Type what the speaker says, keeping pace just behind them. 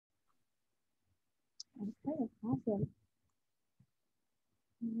Okay, awesome.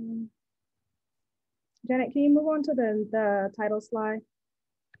 Janet, can you move on to the title slide?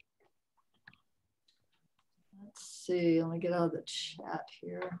 Let's see, let me get out of the chat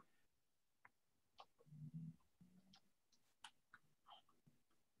here.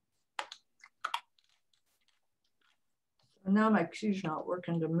 So now my cue's not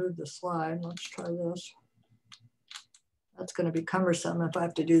working to move the slide. Let's try this. That's going to be cumbersome if I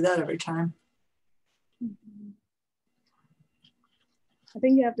have to do that every time. I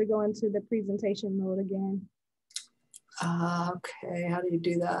think you have to go into the presentation mode again. Okay, how do you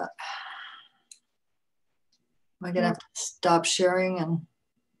do that? Am I going to have to stop sharing? And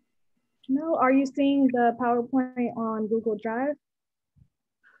no, are you seeing the PowerPoint on Google Drive?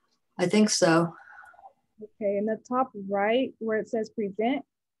 I think so. Okay, in the top right where it says present,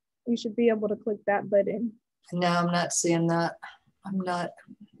 you should be able to click that button. No, I'm not seeing that. I'm not,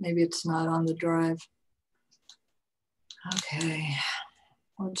 maybe it's not on the drive. Okay,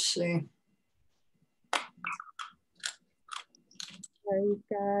 let's see. Sorry,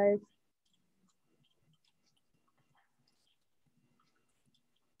 guys.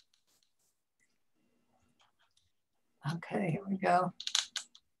 Okay, here we go.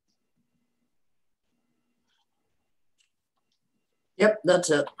 Yep,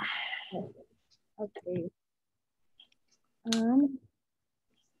 that's it. Okay.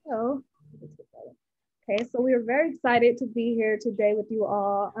 So we are very excited to be here today with you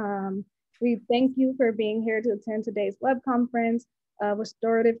all. We thank you for being here to attend today's web conference,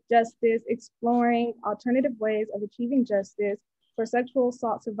 Restorative Justice, exploring alternative ways of achieving justice for sexual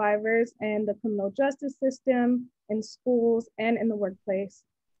assault survivors and the criminal justice system, in schools, and in the workplace.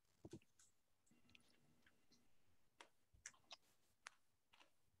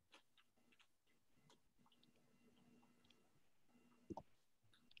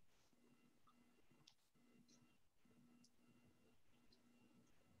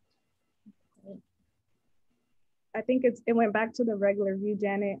 I think it went back to the regular view,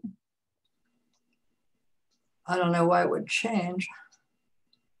 Janet. I don't know why it would change.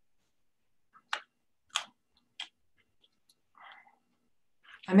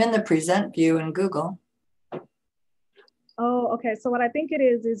 I'm in the present view in Google. Oh, okay. So what I think it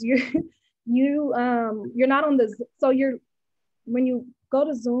is you're not on the, so when you go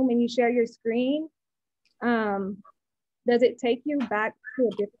to Zoom and you share your screen, does it take you back to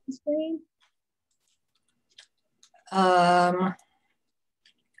a different screen?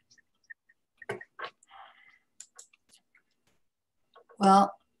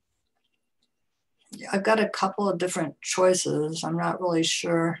 Well, I've got a couple of different choices. I'm not really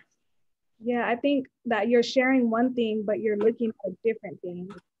sure. Yeah, I think that you're sharing one thing, but you're looking at a different thing.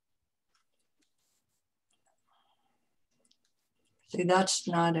 See, that's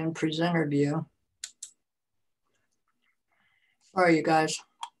not in presenter view. Sorry, you guys.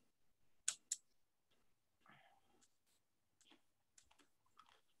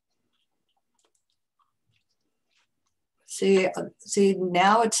 See,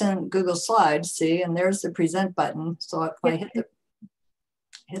 now it's in Google Slides, see, and there's the present button. So if I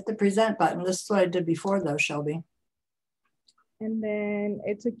hit the present button, this is what I did before though, Shelby. And then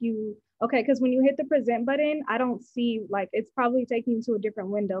it took you, okay, because when you hit the present button, I don't see, like, it's probably taking you to a different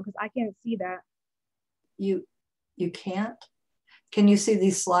window because I can't see that. You can't? Can you see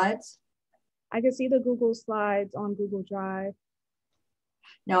these slides? I can see the Google Slides on Google Drive.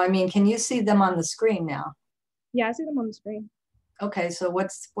 No, I mean, can you see them on the screen now? Yeah, I see them on the screen. Okay, so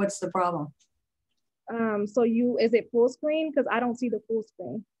what's the problem? So is it full screen? Because I don't see the full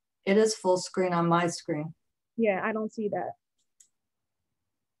screen. It is full screen on my screen. Yeah, I don't see that.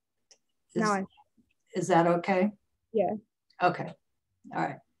 Is that okay? Yeah. Okay. All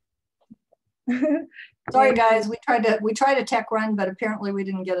right. Sorry guys, we tried a tech run, but apparently we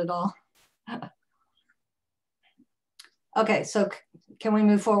didn't get it all. Okay, so can we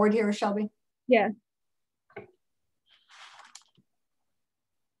move forward here, Shelby? Yeah.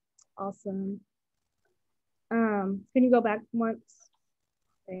 Awesome. Can you go back once?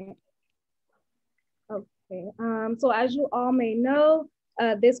 Okay. So as you all may know,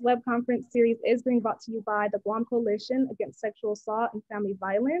 this web conference series is being brought to you by the Guam Coalition Against Sexual Assault and Family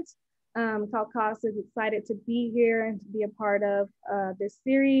Violence. CALCAS is excited to be here and to be a part of this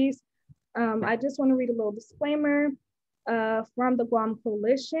series. I just want to read a little disclaimer from the Guam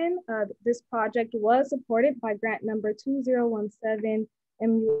Coalition. This project was supported by grant number 2017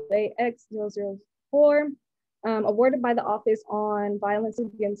 MUAX004, awarded by the Office on Violence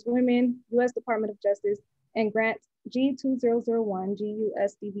Against Women, U.S. Department of Justice, and grant G2001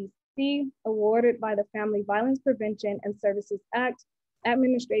 GUSDVC, awarded by the Family Violence Prevention and Services Act,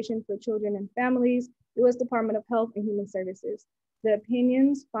 Administration for Children and Families, U.S. Department of Health and Human Services. The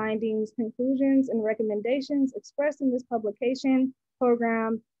opinions, findings, conclusions, and recommendations expressed in this publication,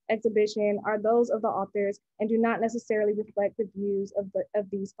 program, exhibition are those of the authors and do not necessarily reflect the views of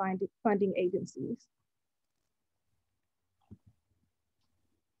these funding agencies.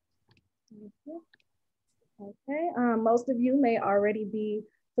 Okay, most of you may already be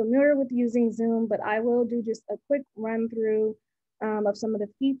familiar with using Zoom, but I will do just a quick run through of some of the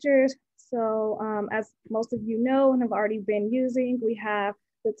features. So as most of you know and have already been using, we have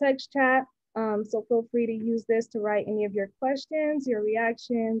the text chat. So feel free to use this to write any of your questions, your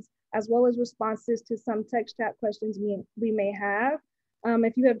reactions, as well as responses to some text chat questions we may have.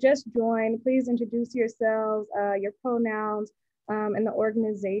 If you have just joined, please introduce yourselves, your pronouns, and the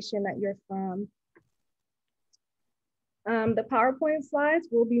organization that you're from. The PowerPoint slides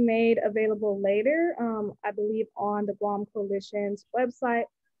will be made available later, I believe on the Guam Coalition's website,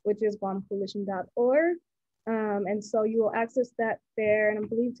 which is guamcoalition.org. And so you will access that there, and I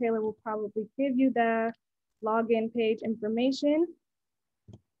believe Taylor will probably give you the login page information.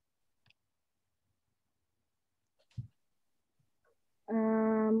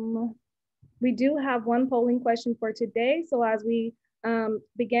 We do have one polling question for today. So as we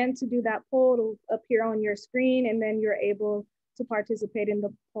begin to do that poll, it'll appear on your screen, and then you're able to participate in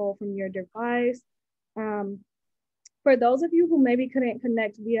the poll from your device. For those of you who maybe couldn't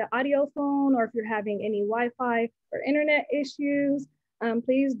connect via audio phone, or if you're having any Wi-Fi or internet issues,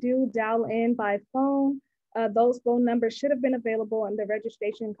 please do dial in by phone. Those phone numbers should have been available in the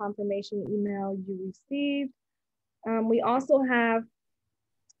registration confirmation email you received. We also have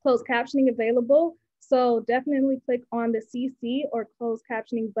closed captioning available. So definitely click on the CC or closed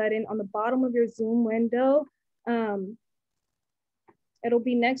captioning button on the bottom of your Zoom window. It'll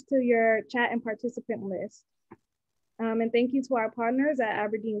be next to your chat and participant list. And thank you to our partners at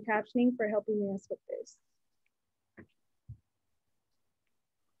Aberdeen Captioning for helping us with this.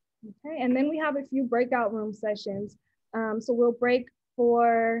 Okay, and then we have a few breakout room sessions. So we'll break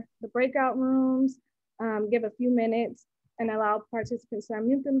for the breakout rooms, give a few minutes and allow participants to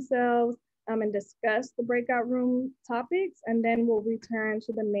unmute themselves and discuss the breakout room topics, and then we'll return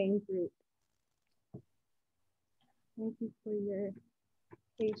to the main group. Thank you for your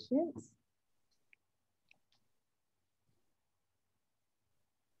patience.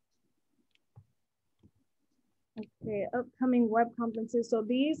 Okay, upcoming web conferences. So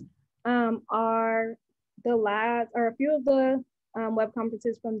these are the last, or a few of the web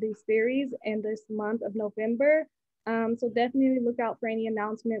conferences from this series in this month of November. So definitely look out for any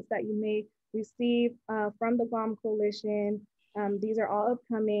announcements that you may receive from the Guam Coalition. These are all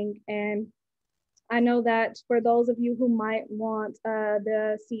upcoming. And I know that for those of you who might want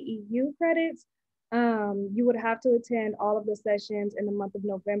the CEU credits, you would have to attend all of the sessions in the month of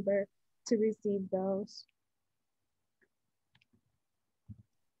November to receive those.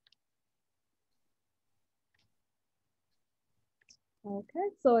 Okay,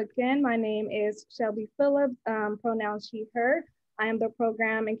 so again, my name is Shelby Phillips, pronouns she, her. I am the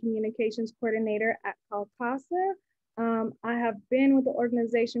Program and Communications Coordinator at CalCASA. I have been with the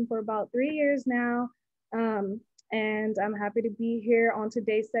organization for about 3 years now, and I'm happy to be here on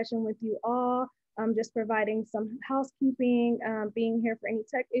today's session with you all. I'm just providing some housekeeping, being here for any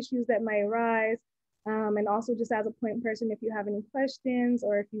tech issues that may arise, and also just as a point person if you have any questions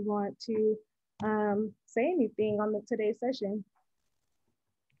or if you want to say anything on today's session.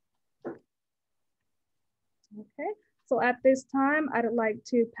 Okay, so at this time, I'd like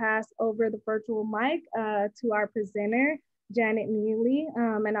to pass over the virtual mic to our presenter, Janet Neely,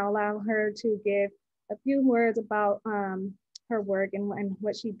 and I'll allow her to give a few words about her work and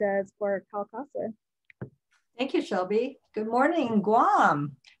what she does for CalCASA. Thank you, Shelby. Good morning,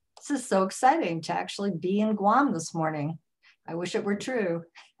 Guam. This is so exciting to actually be in Guam this morning. I wish it were true.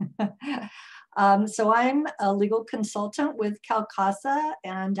 So I'm a legal consultant with CalCASA,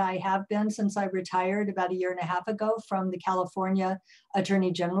 and I have been since I retired about 1.5 years ago from the California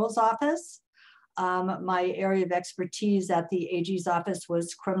Attorney General's office. My area of expertise at the AG's office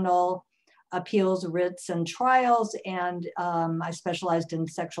was criminal appeals, writs, and trials, and I specialized in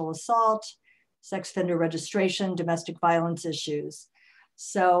sexual assault, sex offender registration, domestic violence issues.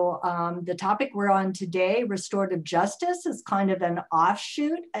 So the topic we're on today, restorative justice, is kind of an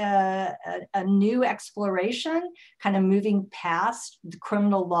offshoot, a new exploration, kind of moving past the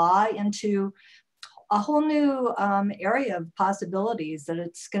criminal law into a whole new area of possibilities that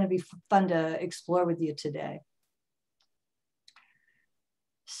it's going to be fun to explore with you today.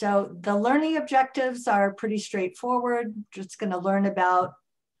 So the learning objectives are pretty straightforward. Just going to learn about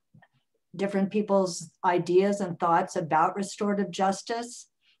different people's ideas and thoughts about restorative justice.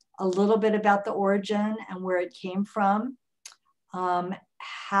 a little bit about the origin and where it came from,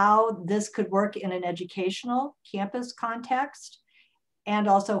 how this could work in an educational campus context, and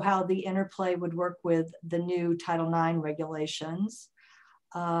also how the interplay would work with the new Title IX regulations,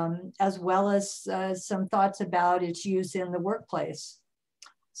 as well as some thoughts about its use in the workplace.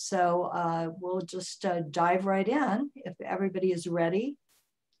 So we'll just dive right in if everybody is ready.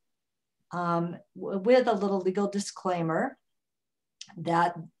 With a little legal disclaimer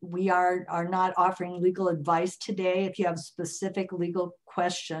that we are not offering legal advice today. If you have specific legal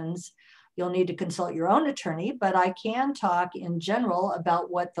questions, you'll need to consult your own attorney, but I can talk in general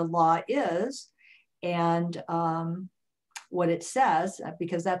about what the law is and what it says,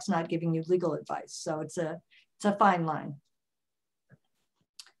 because that's not giving you legal advice. So it's a fine line.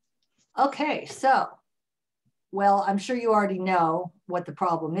 Okay, so, well, I'm sure you already know what the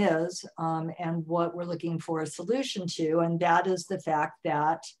problem is and what we're looking for a solution to, and that is the fact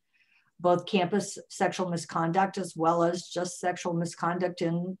that both campus sexual misconduct as well as just sexual misconduct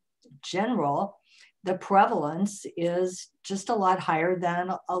in general, the prevalence is just a lot higher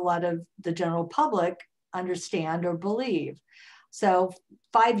than a lot of the general public understand or believe. So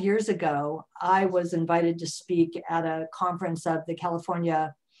 5 years ago, I was invited to speak at a conference of the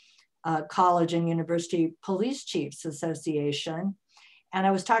California College and University Police Chiefs Association. And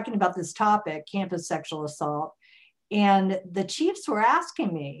I was talking about this topic, campus sexual assault. And the chiefs were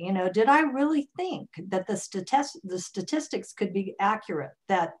asking me, you know, did I really think that the statistics could be accurate?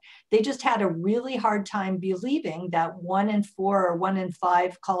 That they just had a really hard time believing that 1 in 4 or 1 in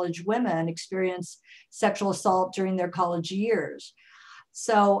 5 college women experience sexual assault during their college years.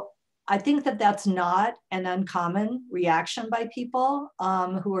 So I think that that's not an uncommon reaction by people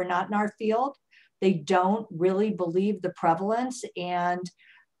who are not in our field. They don't really believe the prevalence, and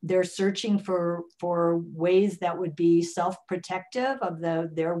they're searching for ways that would be self-protective of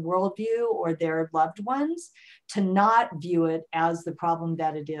their worldview or their loved ones, to not view it as the problem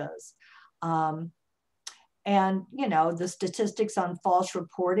that it is. And, you know, the statistics on false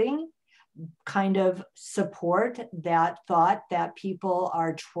reporting kind of support that thought that people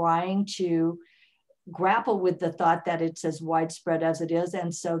are trying to grapple with the thought that it's as widespread as it is,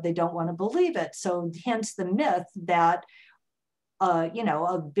 and so they don't want to believe it. So hence the myth that you know,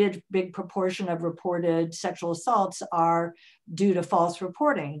 a big proportion of reported sexual assaults are due to false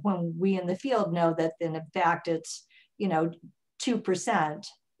reporting, when we in the field know that in fact it's, you know, 2%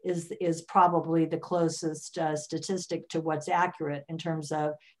 is probably the closest statistic to what's accurate in terms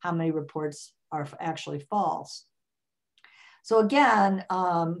of how many reports are actually false. So again,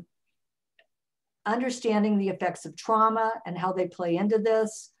 understanding the effects of trauma and how they play into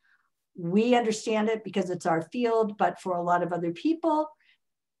this. We understand it because it's our field, but for a lot of other people,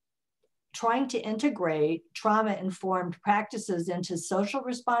 trying to integrate trauma-informed practices into social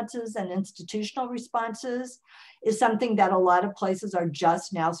responses and institutional responses is something that a lot of places are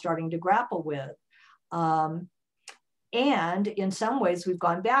just now starting to grapple with. And in some ways, we've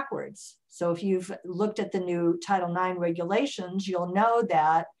gone backwards. So if you've looked at the new Title IX regulations, you'll know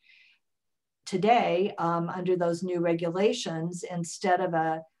that today, under those new regulations, instead of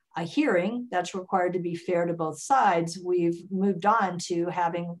a hearing that's required to be fair to both sides, we've moved on to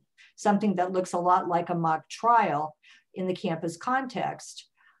having something that looks a lot like a mock trial in the campus context,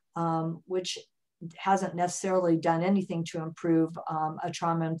 which hasn't necessarily done anything to improve a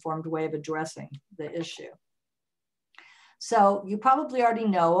trauma-informed way of addressing the issue. So you probably already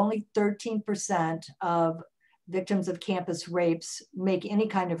know only 13% of victims of campus rapes make any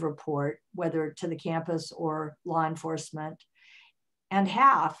kind of report, whether to the campus or law enforcement. And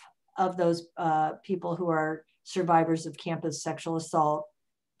half of those people who are survivors of campus sexual assault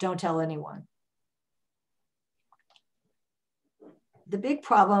don't tell anyone. The big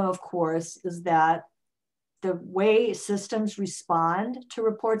problem, of course, is that the way systems respond to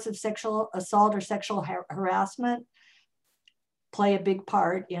reports of sexual assault or sexual harassment play a big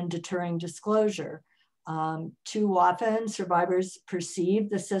part in deterring disclosure. Too often, survivors perceive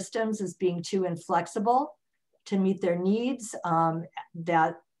the systems as being too inflexible to meet their needs,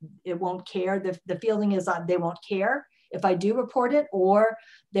 that it won't care. The feeling is they won't care if I do report it, or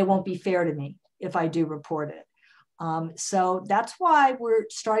they won't be fair to me if I do report it. So that's why we're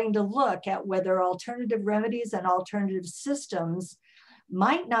starting to look at whether alternative remedies and alternative systems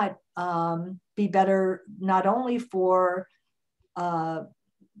might not be better, not only for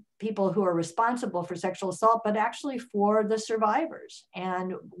people who are responsible for sexual assault, but actually for the survivors.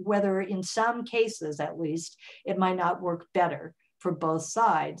 And whether in some cases, at least, it might not work better for both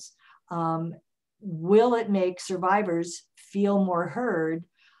sides. Will it make survivors feel more heard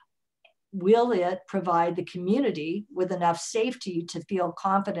will it provide the community with enough safety to feel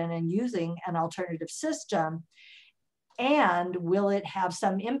confident in using an alternative system? And will it have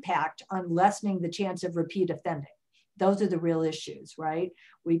some impact on lessening the chance of repeat offending? Those are the real issues, right?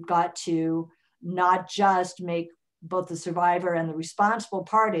 We've got to not just make both the survivor and the responsible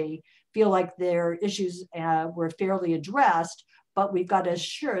party feel like their issues were fairly addressed, but we've got to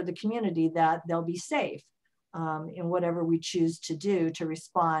assure the community that they'll be safe in whatever we choose to do to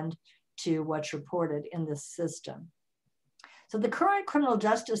respond to what's reported in this system. So the current criminal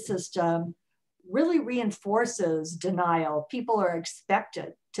justice system really reinforces denial. People are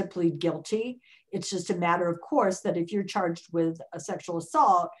expected to plead guilty. It's just a matter of course that if you're charged with a sexual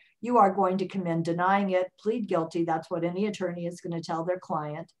assault, you are going to come in denying it, plead guilty. That's what any attorney is going to tell their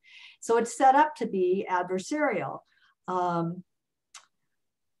client. So it's set up to be adversarial.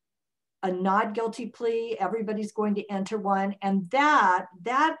 A not guilty plea, everybody's going to enter one, and that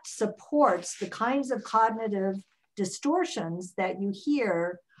supports the kinds of cognitive distortions that you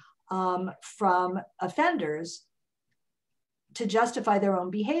hear from offenders to justify their own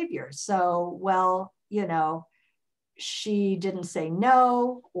behavior. So, well, you know, she didn't say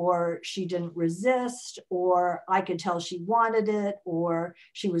no, or she didn't resist, or I could tell she wanted it, or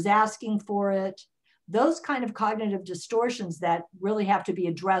she was asking for it. Those kind of cognitive distortions that really have to be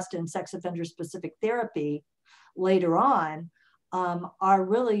addressed in sex offender specific therapy later on are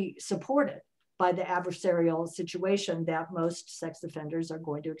really supported by the adversarial situation that most sex offenders are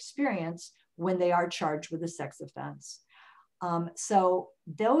going to experience when they are charged with a sex offense. So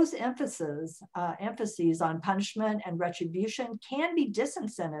those emphases on punishment and retribution can be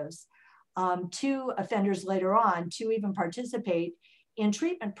disincentives to offenders later on to even participate in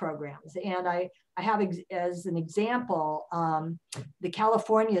treatment programs. And I have as an example, the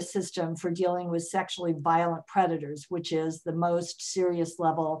California system for dealing with sexually violent predators, which is the most serious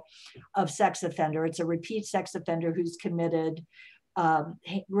level of sex offender. It's a repeat sex offender who's committed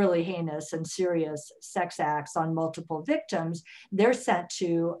really heinous and serious sex acts on multiple victims. They're sent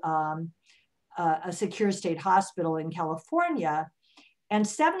to a secure state hospital in California, and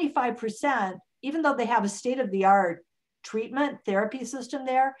 75%, even though they have a state-of-the-art treatment therapy system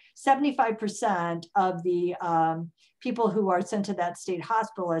there, 75% of the people who are sent to that state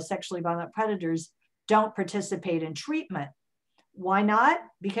hospital as sexually violent predators don't participate in treatment. Why not?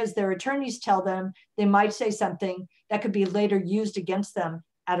 Because their attorneys tell them they might say something that could be later used against them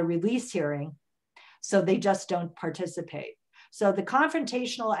at a release hearing. So they just don't participate. So the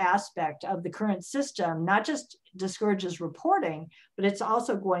confrontational aspect of the current system not just discourages reporting, but it's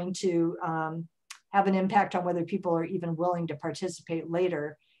also going to have an impact on whether people are even willing to participate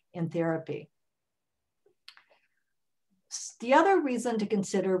later in therapy. The other reason to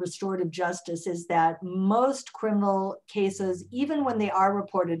consider restorative justice is that most criminal cases, even when they are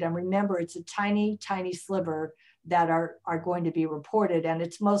reported, and remember it's a tiny, tiny sliver that are going to be reported, and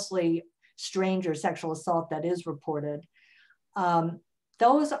it's mostly stranger sexual assault that is reported,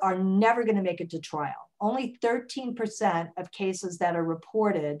 those are never going to make it to trial. Only 13% of cases that are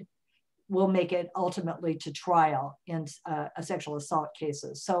reported will make it ultimately to trial in sexual assault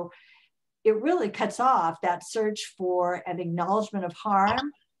cases. So it really cuts off that search for an acknowledgement of harm,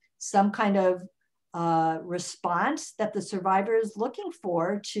 some kind of response that the survivor is looking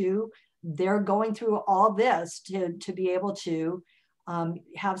for to they're going through all this to be able to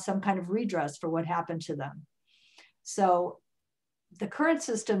have some kind of redress for what happened to them. So the current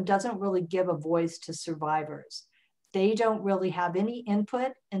system doesn't really give a voice to survivors. They don't really have any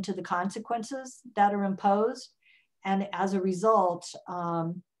input into the consequences that are imposed. And as a result,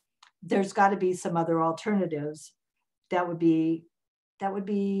 there's got to be some other alternatives that would be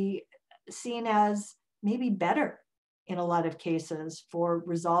seen as maybe better in a lot of cases for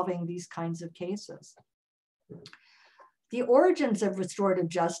resolving these kinds of cases. The origins of restorative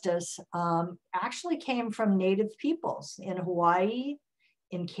justice actually came from Native peoples in Hawaii,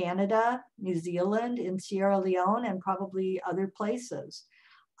 in Canada, New Zealand, in Sierra Leone, and probably other places.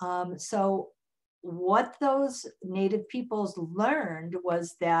 So what those Native peoples learned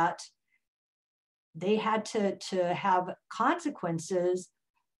was that they had to have consequences,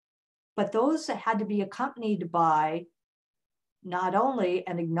 but those had to be accompanied by not only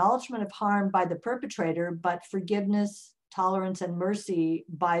an acknowledgement of harm by the perpetrator, but forgiveness, tolerance, and mercy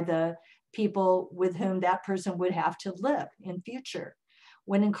by the people with whom that person would have to live in future.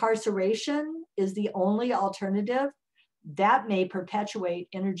 When incarceration is the only alternative, that may perpetuate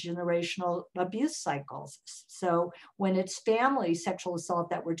intergenerational abuse cycles. So when it's family sexual assault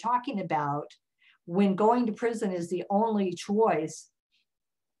that we're talking about, when going to prison is the only choice,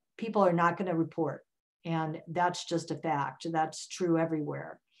 people are not going to report. And that's just a fact. That's true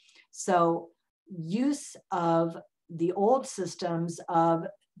everywhere. So use of the old systems of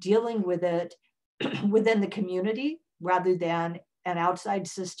dealing with it within the community rather than an outside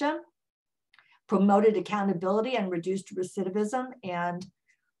system promoted accountability and reduced recidivism. And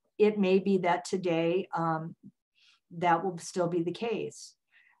it may be that today that will still be the case.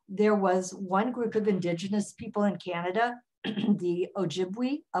 There was one group of Indigenous people in Canada, the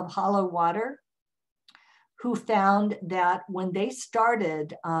Ojibwe of Hollow Water, who found that when they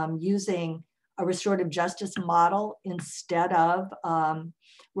started using a restorative justice model instead of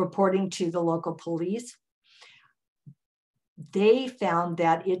reporting to the local police, they found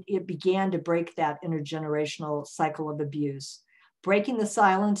that it began to break that intergenerational cycle of abuse. Breaking the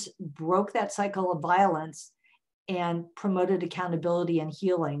silence broke that cycle of violence and promoted accountability and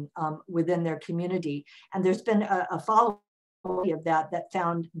healing within their community. And there's been a follow-up of that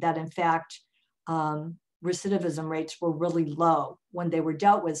found that in fact, recidivism rates were really low when they were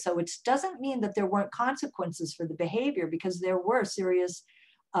dealt with. So it doesn't mean that there weren't consequences for the behavior, because there were serious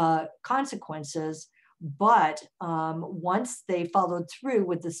consequences. But once they followed through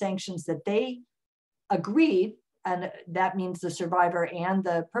with the sanctions that they agreed, and that means the survivor and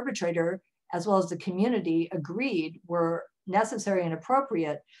the perpetrator, as well as the community, agreed were necessary and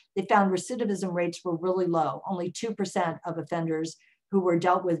appropriate, they found recidivism rates were really low. Only 2% of offenders who were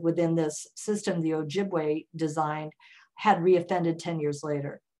dealt with within this system the Ojibwe designed had reoffended 10 years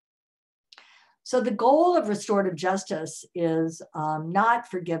later. So the goal of restorative justice is not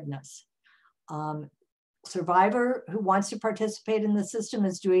forgiveness. Survivor who wants to participate in the system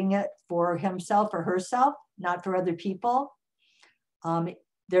is doing it for himself or herself, not for other people.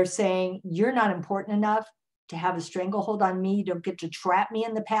 They're saying, you're not important enough to have a stranglehold on me. You don't get to trap me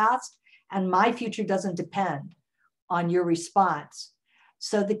in the past, and my future doesn't depend on your response.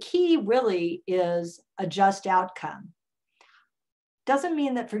 So the key really is a just outcome. Doesn't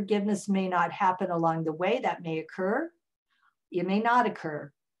mean that forgiveness may not happen along the way. That may occur. It may not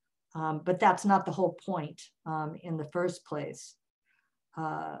occur. But that's not the whole point in the first place.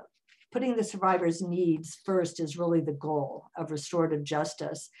 Putting the survivor's needs first is really the goal of restorative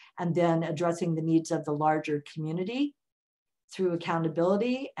justice, and then addressing the needs of the larger community through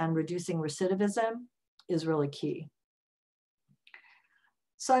accountability and reducing recidivism is really key.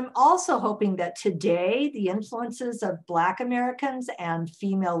 So I'm also hoping that today the influences of Black Americans and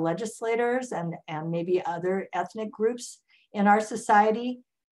female legislators and maybe other ethnic groups in our society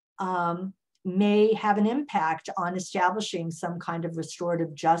may have an impact on establishing some kind of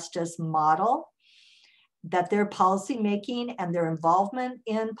restorative justice model, that their policymaking and their involvement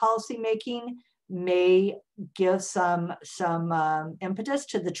in policymaking may give some impetus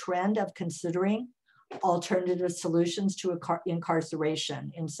to the trend of considering alternative solutions to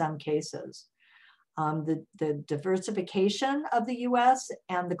incarceration in some cases. The diversification of the US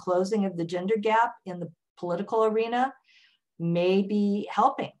and the closing of the gender gap in the political arena may be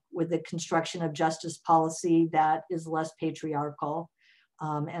helping with the construction of justice policy that is less patriarchal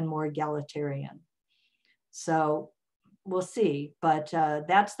and more egalitarian. So we'll see, but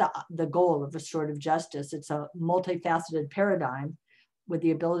that's the goal of restorative justice. It's a multifaceted paradigm with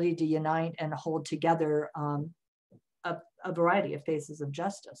the ability to unite and hold together a variety of phases of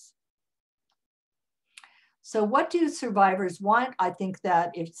justice. So what do survivors want? I think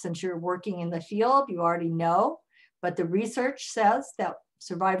that since you're working in the field, you already know, but the research says that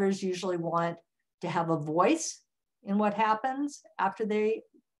survivors usually want to have a voice in what happens after they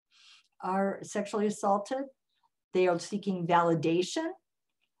are sexually assaulted. They are seeking validation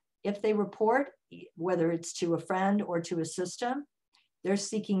if they report, whether it's to a friend or to a system. They're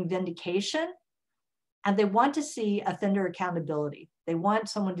seeking vindication, and they want to see offender accountability. They want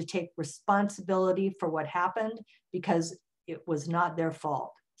someone to take responsibility for what happened because it was not their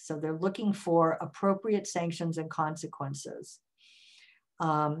fault. So they're looking for appropriate sanctions and consequences.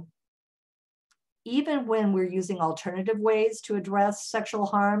 Even when we're using alternative ways to address sexual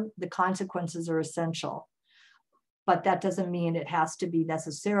harm, the consequences are essential. But that doesn't mean it has to be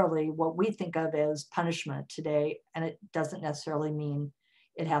necessarily what we think of as punishment today, and it doesn't necessarily mean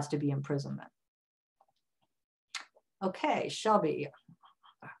it has to be imprisonment. Okay, Shelby,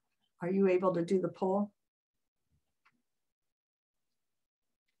 are you able to do the poll?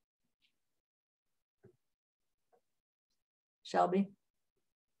 Shelby?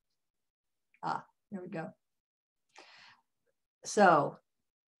 Ah, there we go. So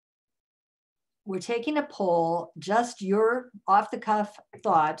we're taking a poll, just your off-the-cuff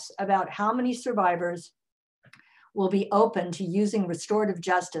thoughts about how many survivors will be open to using restorative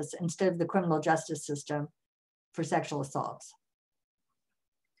justice instead of the criminal justice system for sexual assaults.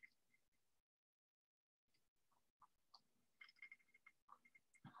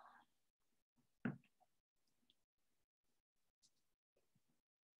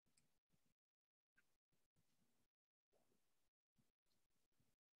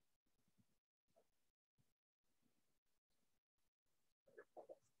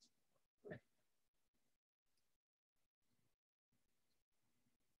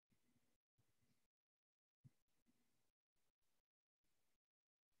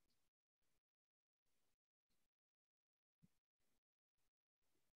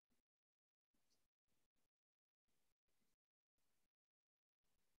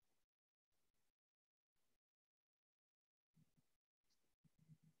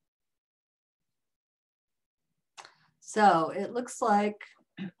 So it looks like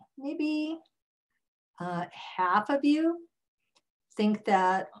maybe half of you think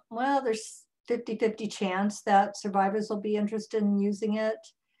that, well, there's 50-50 chance that survivors will be interested in using it.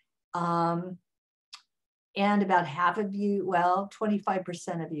 And about half of you, well,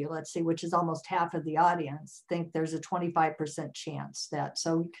 25% of you, let's see, which is almost half of the audience, think there's a 25% chance that.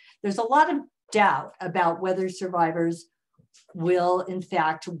 So there's a lot of doubt about whether survivors will in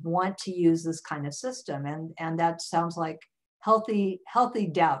fact want to use this kind of system. And that sounds like healthy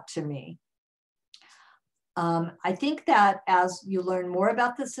doubt to me. I think that as you learn more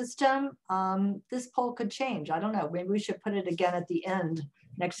about the system, this poll could change. I don't know, maybe we should put it again at the end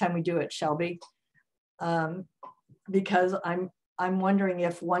next time we do it, Shelby. Because I'm wondering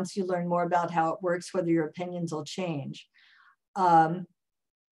if once you learn more about how it works, whether your opinions will change.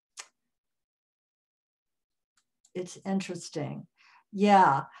 It's interesting.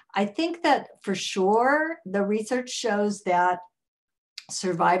 Yeah, I think that for sure, the research shows that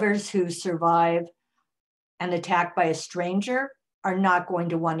survivors who survive an attack by a stranger are not going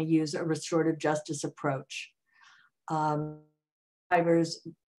to want to use a restorative justice approach. Survivors,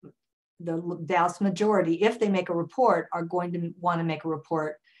 the vast majority, if they make a report, are going to want to make a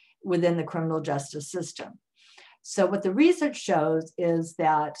report within the criminal justice system. So what the research shows is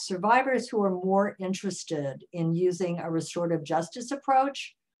that survivors who are more interested in using a restorative justice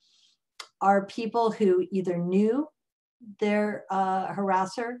approach are people who either knew their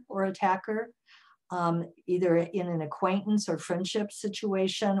harasser or attacker, either in an acquaintance or friendship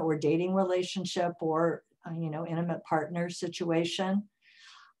situation or dating relationship or intimate partner situation.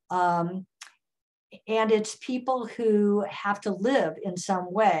 And it's people who have to live in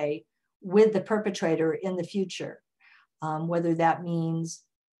some way with the perpetrator in the future, whether that means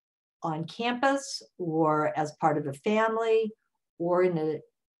on campus or as part of a family or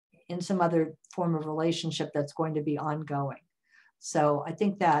in some other form of relationship that's going to be ongoing. So I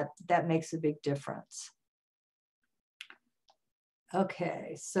think that makes a big difference.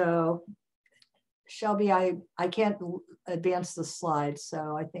 Okay, so Shelby, I can't advance the slides,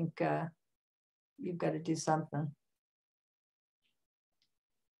 so I think you've got to do something.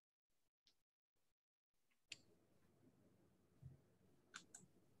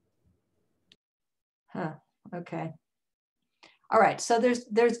 Huh, okay. All right, so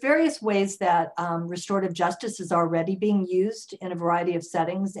there's various ways that restorative justice is already being used in a variety of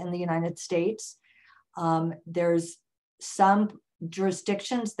settings in the United States. There's some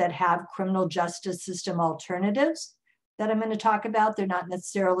jurisdictions that have criminal justice system alternatives that I'm going to talk about. They're not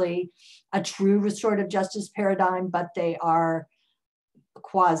necessarily a true restorative justice paradigm, but they are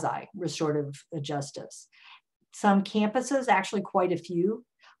quasi restorative justice. Some campuses, actually quite a few,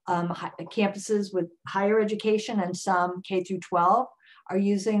 campuses with higher education and some K through 12 are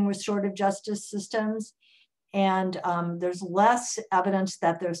using restorative justice systems. And there's less evidence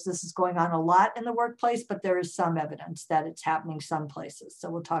that this is going on a lot in the workplace, but there is some evidence that it's happening some places. So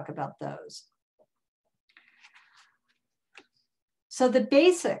we'll talk about those. So the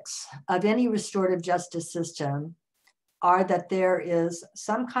basics of any restorative justice system are that there is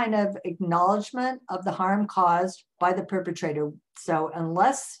some kind of acknowledgement of the harm caused by the perpetrator. So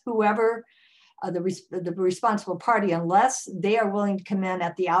unless whoever, the responsible party, unless they are willing to come in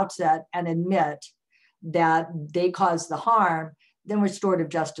at the outset and admit that they caused the harm, then restorative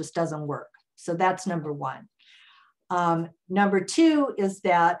justice doesn't work. So that's number one. Number two is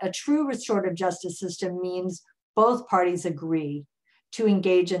that a true restorative justice system means both parties agree to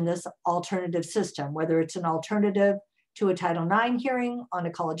engage in this alternative system, whether it's an alternative to a Title IX hearing on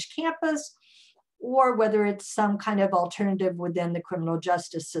a college campus, or whether it's some kind of alternative within the criminal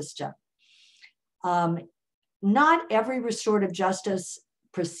justice system. Not every restorative justice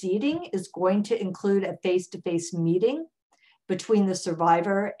proceeding is going to include a face-to-face meeting between the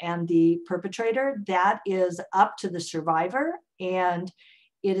survivor and the perpetrator. That is up to the survivor, and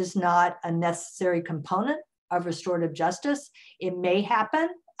it is not a necessary component of restorative justice. It may happen,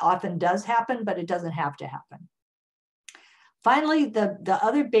 often does happen, but it doesn't have to happen. Finally, the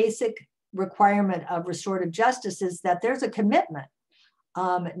other basic requirement of restorative justice is that there's a commitment,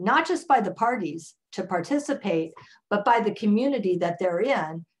 not just by the parties to participate, but by the community that they're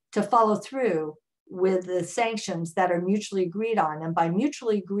in to follow through with the sanctions that are mutually agreed on. And by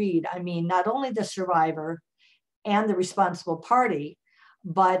mutually agreed, I mean not only the survivor and the responsible party,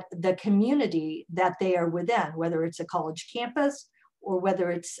 but the community that they are within, whether it's a college campus or whether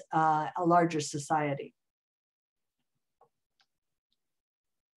it's a larger society.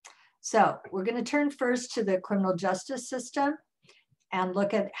 So we're going to turn first to the criminal justice system and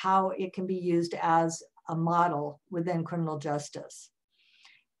look at how it can be used as a model within criminal justice.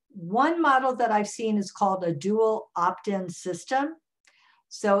 One model that I've seen is called a dual opt-in system.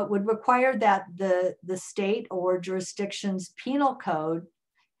 So it would require that the state or jurisdiction's penal code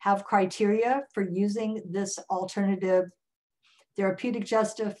have criteria for using this alternative therapeutic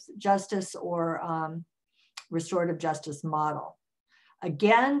justice or restorative justice model.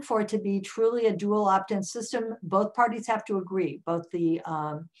 Again, for it to be truly a dual opt-in system, both parties have to agree, both the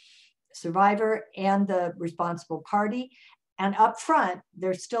survivor and the responsible party. And up front,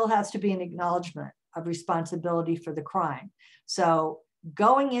 there still has to be an acknowledgement of responsibility for the crime. So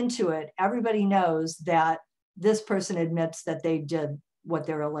going into it, everybody knows that this person admits that they did what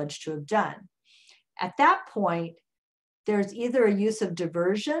they're alleged to have done. At that point, there's either a use of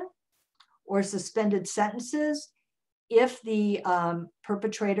diversion or suspended sentences if the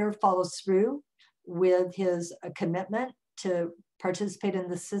perpetrator follows through with his commitment to participate in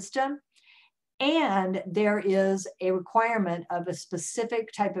the system. And there is a requirement of a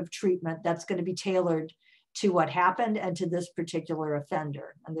specific type of treatment that's going to be tailored to what happened and to this particular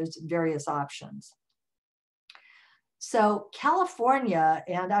offender. And there's various options. So California,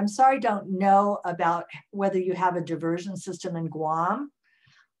 and I'm sorry, don't know about whether you have a diversion system in Guam.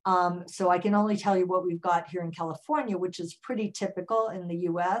 So I can only tell you what we've got here in California, which is pretty typical in the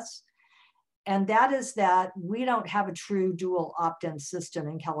US. And that is that we don't have a true dual opt-in system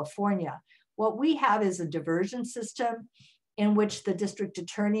in California. What we have is a diversion system in which the district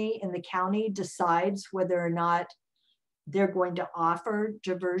attorney in the county decides whether or not they're going to offer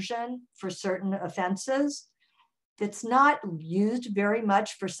diversion for certain offenses. It's not used very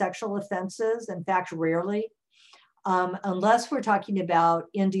much for sexual offenses, in fact, rarely, unless we're talking about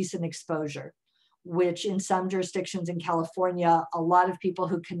indecent exposure, which in some jurisdictions in California, a lot of people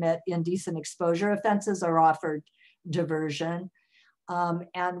who commit indecent exposure offenses are offered diversion.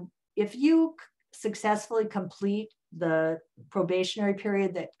 And if you successfully complete the probationary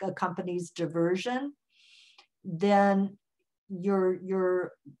period that accompanies diversion, then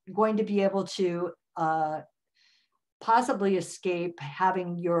you're going to be able to possibly escape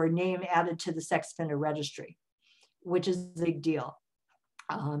having your name added to the sex offender registry, which is a big deal.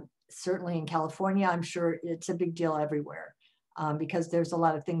 Certainly in California, I'm sure it's a big deal everywhere because there's a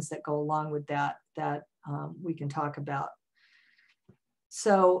lot of things that go along with that we can talk about.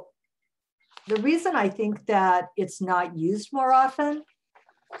 So the reason I think that it's not used more often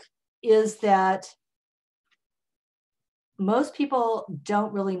is that most people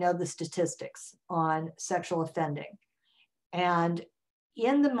don't really know the statistics on sexual offending. And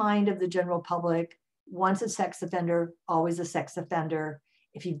in the mind of the general public, once a sex offender, always a sex offender.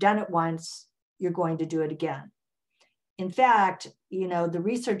 If you've done it once, you're going to do it again. In fact, the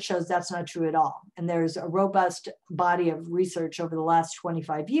research shows that's not true at all. And there's a robust body of research over the last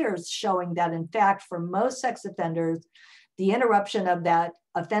 25 years showing that, in fact, for most sex offenders, the interruption of that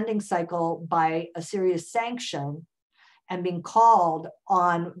offending cycle by a serious sanction and being called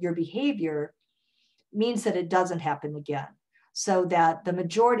on your behavior means that it doesn't happen again, so that the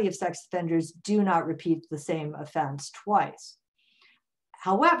majority of sex offenders do not repeat the same offense twice.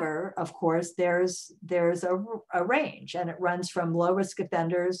 However, of course, there's a range, and it runs from low-risk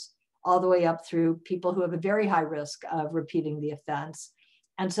offenders all the way up through people who have a very high risk of repeating the offense.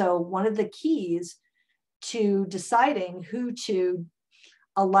 And so one of the keys to deciding who to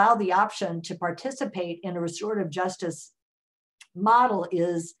allow the option to participate in a restorative justice model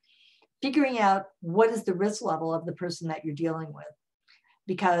is figuring out what is the risk level of the person that you're dealing with.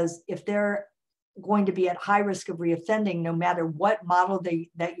 Because if they're going to be at high risk of reoffending, no matter what model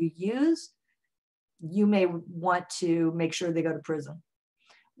that you use, you may want to make sure they go to prison.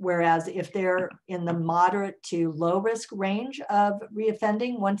 Whereas if they're in the moderate to low risk range of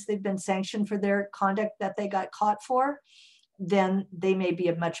reoffending, once they've been sanctioned for their conduct that they got caught for, then they may be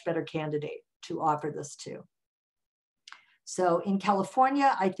a much better candidate to offer this to. So in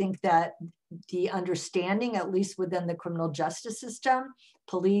California, I think that the understanding, at least within the criminal justice system,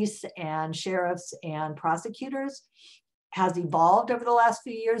 police and sheriffs and prosecutors, has evolved over the last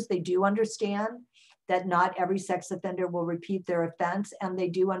few years. They do understand that not every sex offender will repeat their offense, and they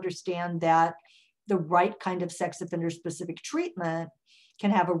do understand that the right kind of sex offender specific treatment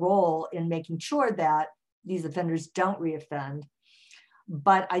can have a role in making sure that these offenders don't reoffend.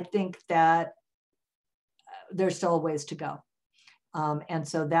 But I think that there's still a ways to go. And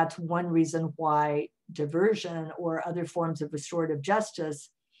so that's one reason why diversion or other forms of restorative justice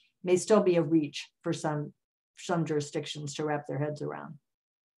may still be a reach for some jurisdictions to wrap their heads around.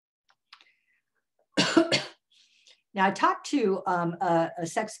 Now, I talked to a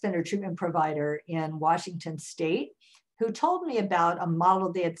sex offender treatment provider in Washington State who told me about a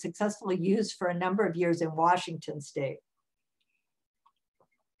model they had successfully used for a number of years in Washington State.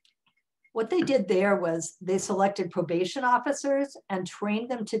 What they did there was they selected probation officers and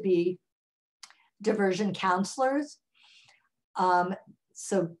trained them to be diversion counselors.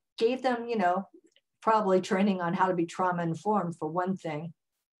 So gave them, probably training on how to be trauma informed for one thing,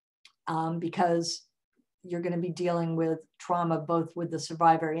 because you're going to be dealing with trauma both with the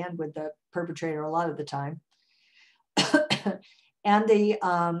survivor and with the perpetrator a lot of the time. And they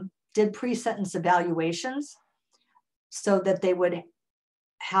did pre-sentence evaluations so that they would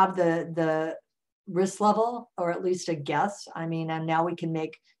have the risk level, or at least a guess. I mean, and now we can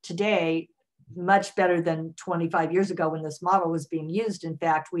make today much better than 25 years ago when this model was being used. In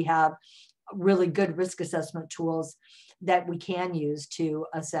fact, we have really good risk assessment tools that we can use to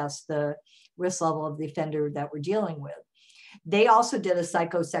assess the risk level of the offender that we're dealing with. They also did a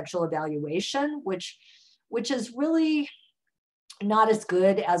psychosexual evaluation, which is really not as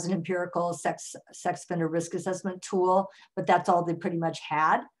good as an empirical sex offender risk assessment tool, but that's all they pretty much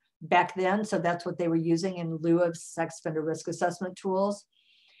had back then. So that's what they were using in lieu of sex offender risk assessment tools.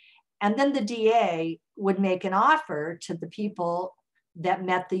 And then the DA would make an offer to the people that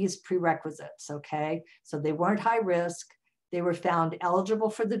met these prerequisites, okay? So they weren't high risk, they were found eligible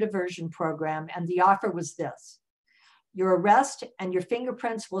for the diversion program, and the offer was this: your arrest and your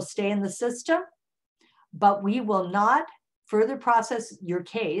fingerprints will stay in the system, but we will not further process your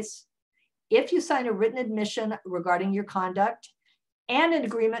case if you sign a written admission regarding your conduct and an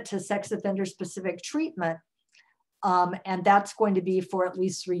agreement to sex offender specific treatment. And that's going to be for at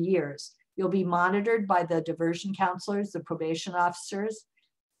least 3 years. You'll be monitored by the diversion counselors, the probation officers.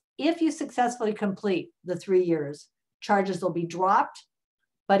 If you successfully complete the 3 years, charges will be dropped.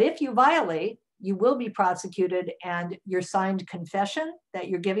 But if you violate, you will be prosecuted, and your signed confession that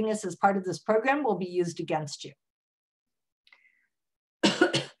you're giving us as part of this program will be used against you.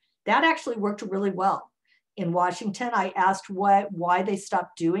 That actually worked really well. In Washington, I asked why they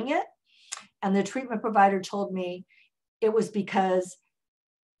stopped doing it. And the treatment provider told me it was because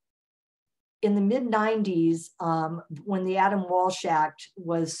in the mid-90s, when the Adam Walsh Act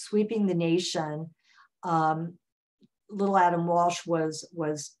was sweeping the nation, little Adam Walsh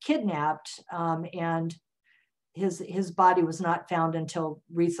was kidnapped, and his body was not found until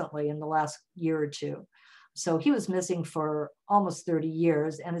recently, in the last year or two. So he was missing for almost 30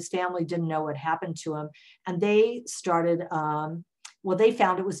 years, and his family didn't know what happened to him. And they started, they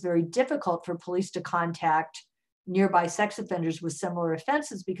found it was very difficult for police to contact nearby sex offenders with similar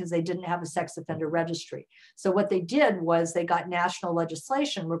offenses because they didn't have a sex offender registry. So what they did was they got national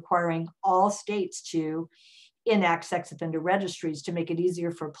legislation requiring all states to enact sex offender registries to make it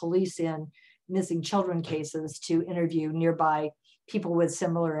easier for police in missing children cases to interview nearby people with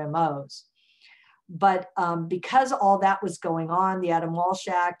similar MOs. But because all that was going on, the Adam Walsh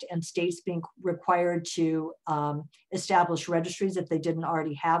Act and states being required to establish registries if they didn't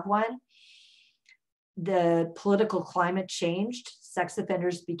already have one, the political climate changed. Sex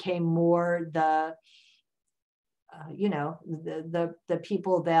offenders became more the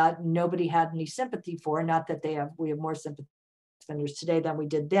people that nobody had any sympathy for. Not that we have more sympathy offenders today than we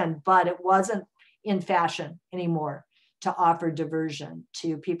did then, but it wasn't in fashion anymore to offer diversion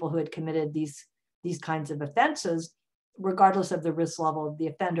to people who had committed these kinds of offenses, regardless of the risk level of the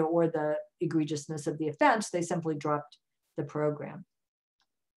offender or the egregiousness of the offense. They simply dropped the program.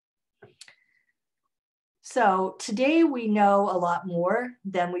 So today we know a lot more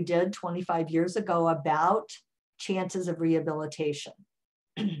than we did 25 years ago about chances of rehabilitation.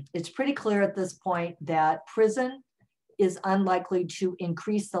 It's pretty clear at this point that prison is unlikely to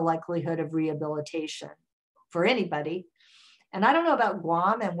increase the likelihood of rehabilitation for anybody. And I don't know about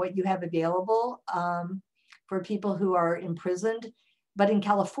Guam and what you have available for people who are imprisoned, but in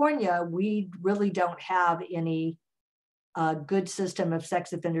California, we really don't have any good system of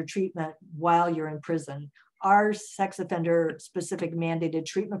sex offender treatment while you're in prison. Our sex offender specific mandated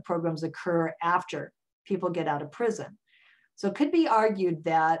treatment programs occur after people get out of prison. So it could be argued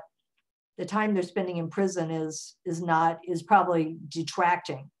that the time they're spending in prison is probably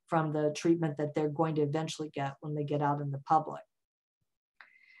detracting from the treatment that they're going to eventually get when they get out in the public.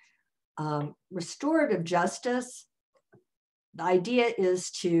 Restorative justice, the idea is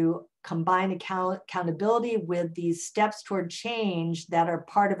to combine accountability with these steps toward change that are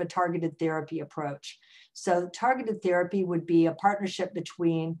part of a targeted therapy approach. So targeted therapy would be a partnership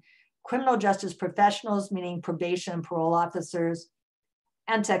between criminal justice professionals, meaning probation and parole officers,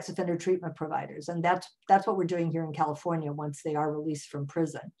 and sex offender treatment providers. And that's what we're doing here in California once they are released from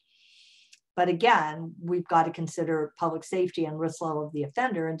prison. But again, we've got to consider public safety and risk level of the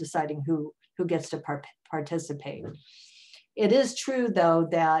offender in deciding who gets to participate. It is true, though,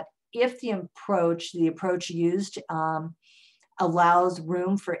 that if the approach used allows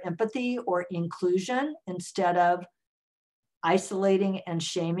room for empathy or inclusion instead of isolating and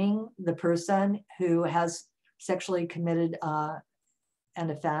shaming the person who has sexually committed an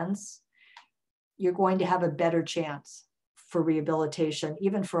offense, you're going to have a better chance for rehabilitation,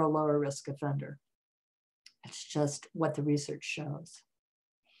 even for a lower risk offender. It's just what the research shows.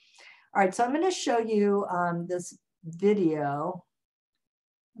 All right, so I'm going to show you this video.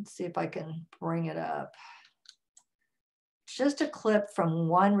 Let's see if I can bring it up. It's just a clip from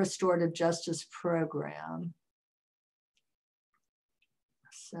one restorative justice program.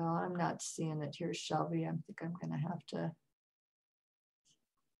 So I'm not seeing it here, Shelby. I think I'm going to have to.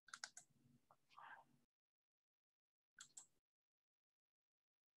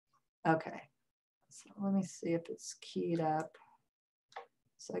 Okay, so let me see if it's keyed up.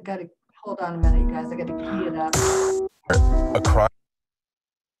 So I got to, hold on a minute, you guys. I got to key it up.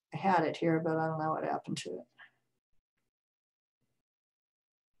 I had it here, but I don't know what happened to it.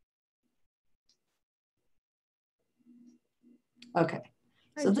 Okay,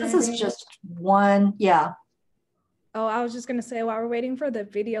 so this is just one, yeah. Oh, I was just gonna say, while we're waiting for the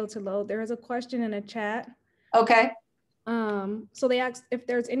video to load, there is a question in a chat. Okay. So they asked if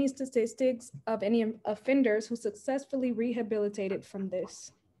there's any statistics of any offenders who successfully rehabilitated from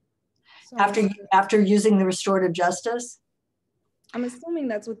this. So after using the restorative justice? I'm assuming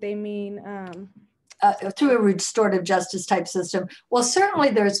that's what they mean. Through a restorative justice type system. Well, certainly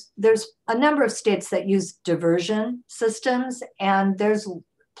there's a number of states that use diversion systems, and there's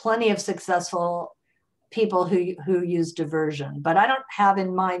plenty of successful people who use diversion, but I don't have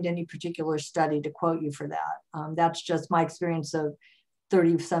in mind any particular study to quote you for that. That's just my experience of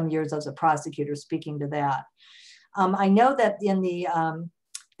 30 some years as a prosecutor speaking to that. I know that in the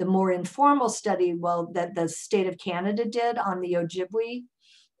more informal study, well, that the state of Canada did on the Ojibwe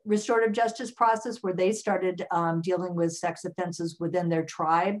restorative justice process, where they started dealing with sex offenses within their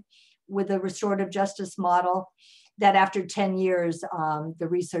tribe with a restorative justice model, that after 10 years, the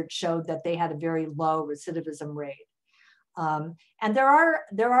research showed that they had a very low recidivism rate. And there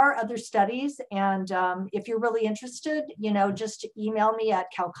are other studies, and if you're really interested, just email me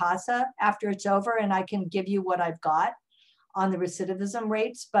at CalCASA after it's over, and I can give you what I've got on the recidivism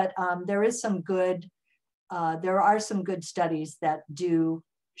rates. But there are some good studies that do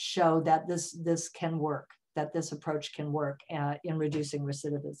show that this can work, that this approach can work in reducing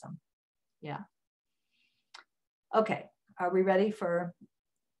recidivism. Yeah. Okay, are we ready for,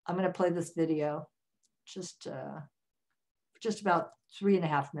 I'm going to play this video, just about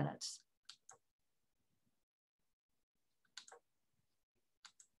 3.5 minutes.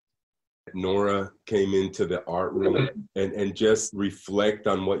 Nora came into the art room and just reflect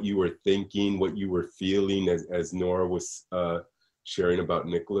on what you were thinking, what you were feeling as Nora was sharing about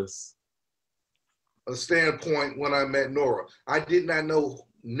Nicholas? A standpoint when I met Nora. I did not know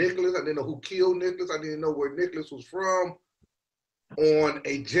Nicholas. I didn't know who killed Nicholas. I didn't know where Nicholas was from, on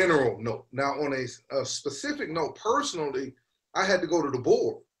a general note. Now, on a specific note, personally, I had to go to the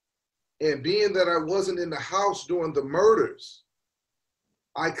board. And being that I wasn't in the house during the murders,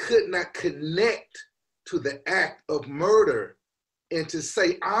 I could not connect to the act of murder and to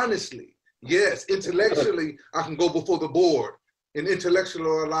say honestly, yes, intellectually, I can go before the board and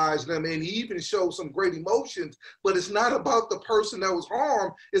intellectualize them and even show some great emotions, but it's not about the person that was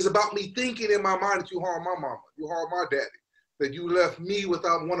harmed. It's about me thinking in my mind that you harmed my mama, you harmed my daddy, that you left me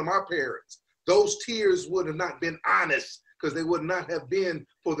without one of my parents. Those tears would have not been honest, because they would not have been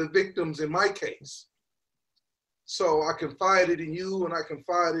for the victims in my case. So I confided in you, and I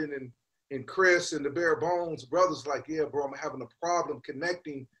confided in Chris and the Bare Bones brothers, like, yeah, bro, I'm having a problem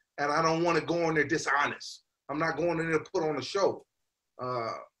connecting, and I don't want to go in there dishonest. I'm not going in there to put on a show.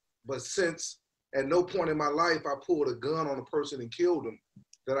 But since at no point in my life I pulled a gun on a person and killed him,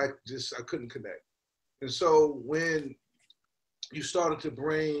 that I couldn't connect. And so when you started to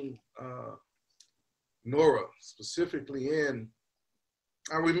bring Nora specifically in,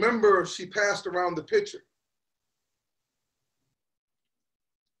 I remember she passed around the picture.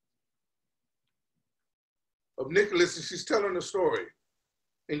 Of Nicholas, and she's telling the story.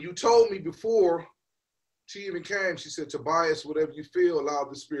 And you told me before she even came, she said, Tobias, whatever you feel, allow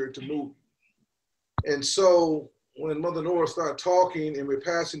the spirit to move. And so when Mother Nora started talking and we're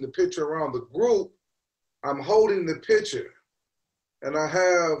passing the picture around the group, I'm holding the picture and I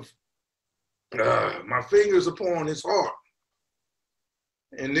have my fingers upon his heart.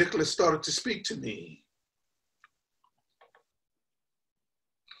 And Nicholas started to speak to me.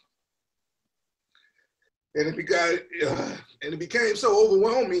 And it became so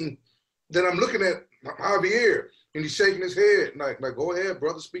overwhelming that I'm looking at Javier and he's shaking his head like, go ahead,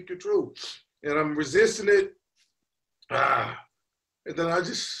 brother, speak your truth. And I'm resisting it. And then I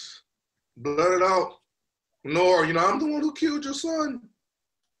just blurted out, Nora, you know, I'm the one who killed your son.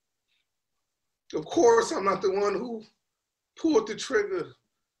 Of course, I'm not the one who pulled the trigger,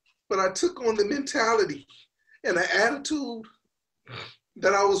 but I took on the mentality and the attitude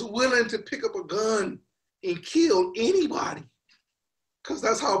that I was willing to pick up a gun and kill anybody, because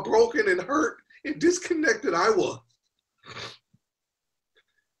that's how broken and hurt and disconnected I was.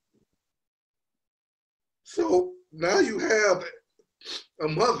 So now you have a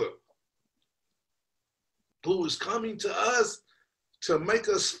mother who is coming to us to make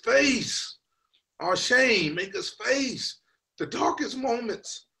us face our shame, make us face the darkest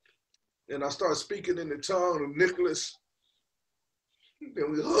moments. And I start speaking in the tongue of Nicholas.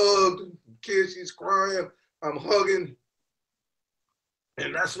 Then we hugged, kid, she's crying, I'm hugging.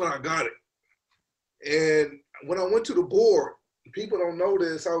 And that's when I got it. And when I went to the board, people don't know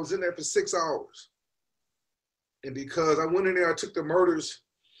this, I was in there for 6 hours. And because I went in there, I took the murders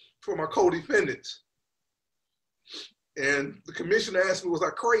for my co-defendants. And the commissioner asked me, was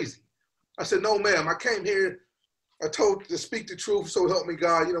I crazy? I said, no, ma'am, I came here, I told to speak the truth, so help me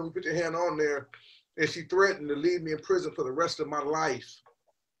God. You know, we put your hand on there. And she threatened to leave me in prison for the rest of my life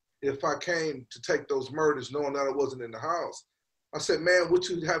if I came to take those murders, knowing that I wasn't in the house. I said, man, what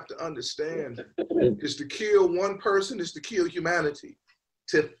you have to understand is to kill one person is to kill humanity,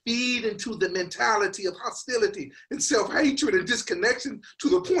 to feed into the mentality of hostility and self-hatred and disconnection to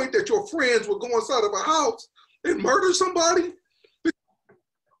the point that your friends will go inside of a house and murder somebody.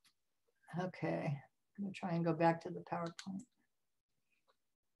 Okay, I'm gonna try and go back to the PowerPoint.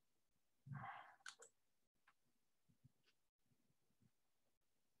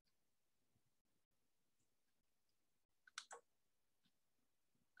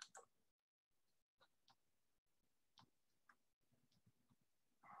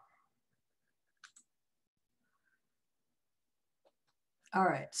 All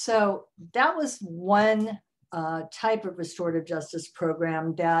right, so that was one type of restorative justice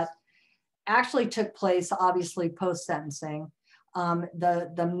program that actually took place, obviously, post-sentencing.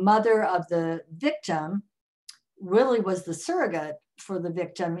 The mother of the victim really was the surrogate for the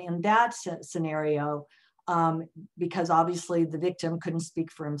victim in that scenario, because obviously the victim couldn't speak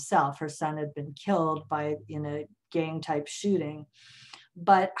for himself. Her son had been killed in a gang-type shooting.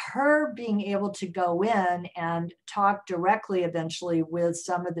 But her being able to go in and talk directly eventually with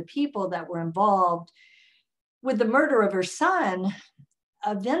some of the people that were involved with the murder of her son,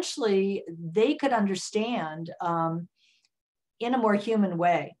 eventually they could understand in a more human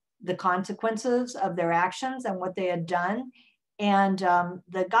way the consequences of their actions and what they had done. And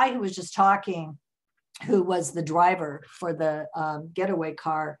the guy who was just talking, who was the driver for the getaway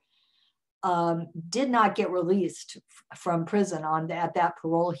car, did not get released from prison at that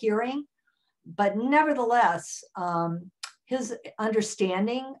parole hearing. But nevertheless, his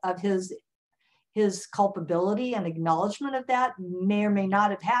understanding of his culpability and acknowledgement of that may or may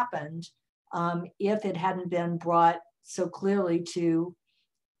not have happened if it hadn't been brought so clearly to,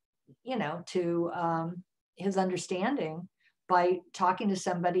 his understanding by talking to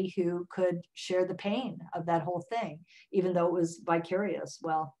somebody who could share the pain of that whole thing, even though it was vicarious.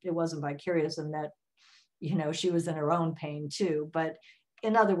 Well, it wasn't vicarious in that, she was in her own pain too. But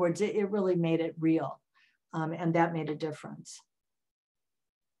in other words, it really made it real. And that made a difference.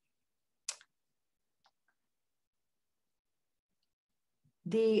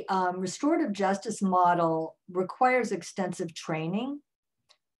 The restorative justice model requires extensive training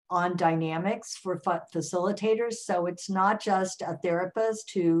on dynamics for facilitators. So it's not just a therapist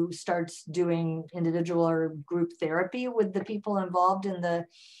who starts doing individual or group therapy with the people involved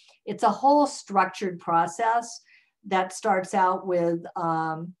it's a whole structured process that starts out with,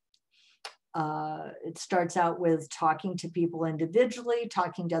 talking to people individually,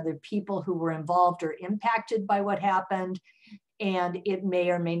 talking to other people who were involved or impacted by what happened. And it may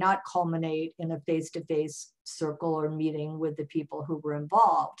or may not culminate in a face-to-face circle or meeting with the people who were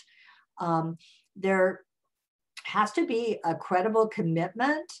involved. There has to be a credible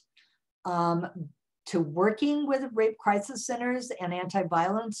commitment to working with rape crisis centers and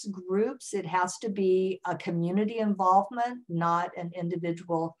anti-violence groups. It has to be a community involvement, not an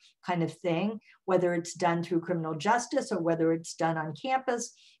individual kind of thing, whether it's done through criminal justice or whether it's done on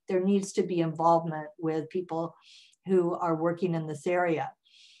campus. There needs to be involvement with people who are working in this area.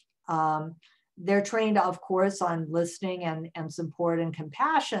 They're trained, of course, on listening and support and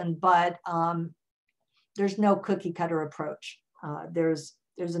compassion, but there's no cookie cutter approach. There's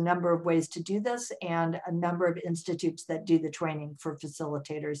a number of ways to do this and a number of institutes that do the training for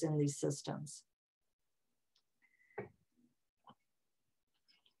facilitators in these systems.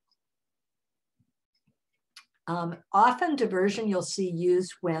 Often diversion you'll see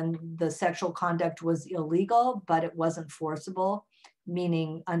used when the sexual conduct was illegal, but it wasn't forcible,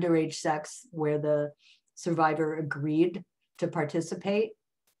 meaning underage sex where the survivor agreed to participate.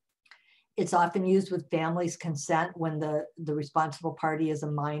 It's often used with families' consent when the responsible party is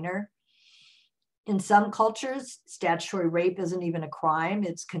a minor. In some cultures, statutory rape isn't even a crime.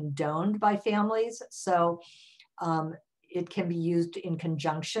 It's condoned by families. So it can be used in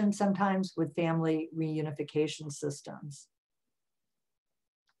conjunction sometimes with family reunification systems.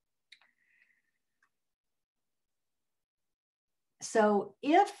 So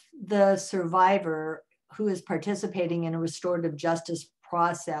if the survivor who is participating in a restorative justice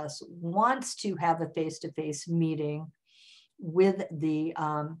process wants to have a face-to-face meeting with the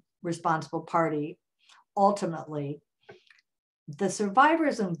responsible party, ultimately, the survivor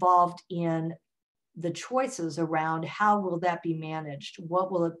is involved in the choices around how will that be managed,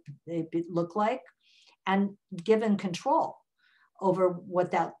 what will it look like, and given control over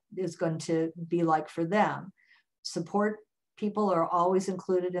what that is going to be like for them. Support people are always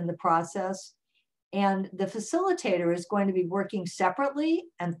included in the process, and the facilitator is going to be working separately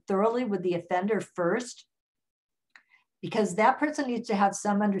and thoroughly with the offender first, because that person needs to have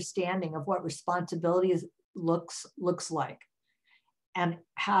some understanding of what responsibility looks like, and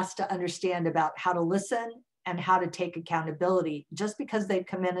has to understand about how to listen and how to take accountability. Just because they've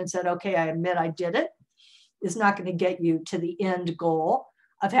come in and said, okay, I admit I did it, is not going to get you to the end goal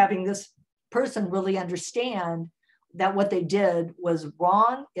of having this person really understand that what they did was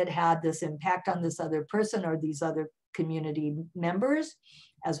wrong. It had this impact on this other person or these other community members,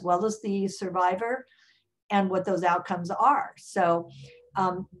 as well as the survivor, and what those outcomes are. So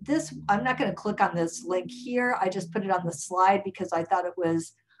I'm not going to click on this link here. I just put it on the slide because I thought it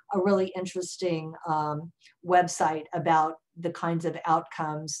was a really interesting website about the kinds of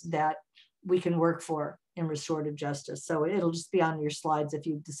outcomes that we can work for in restorative justice. So it'll just be on your slides if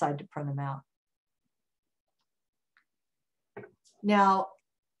you decide to print them out. Now,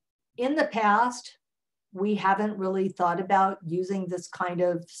 in the past, we haven't really thought about using this kind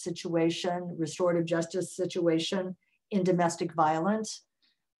of situation, restorative justice situation, in domestic violence.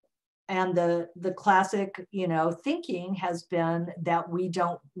 And the classic, thinking has been that we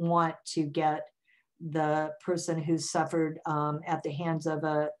don't want to get the person who's suffered at the hands of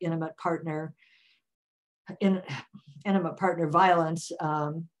a intimate partner violence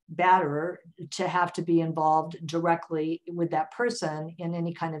batterer to have to be involved directly with that person in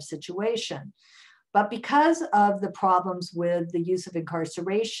any kind of situation. But because of the problems with the use of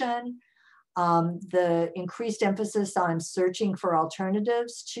incarceration, the increased emphasis on searching for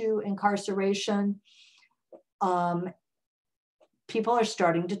alternatives to incarceration, people are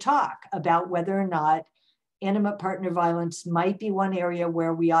starting to talk about whether or not intimate partner violence might be one area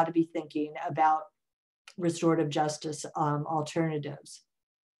where we ought to be thinking about restorative justice alternatives.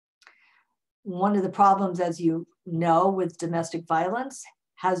 One of the problems, as you know, with domestic violence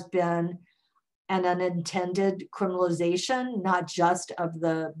has been an unintended criminalization, not just of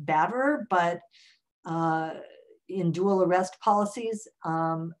the batterer, but in dual arrest policies,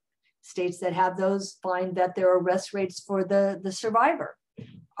 states that have those find that their arrest rates for the survivor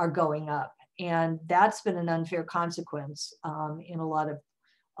are going up. And that's been an unfair consequence in a lot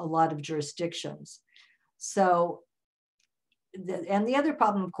of jurisdictions. So, and the other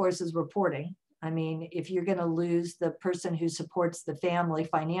problem, of course, is reporting. I mean, if you're going to lose the person who supports the family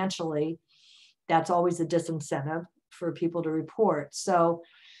financially, that's always a disincentive for people to report. So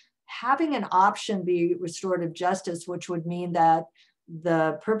having an option be restorative justice, which would mean that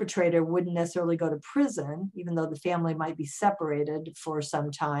the perpetrator wouldn't necessarily go to prison, even though the family might be separated for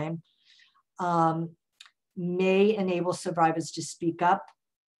some time, may enable survivors to speak up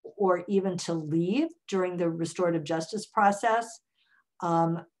or even to leave during the restorative justice process,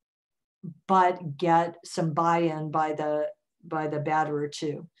 but get some buy-in by the batterer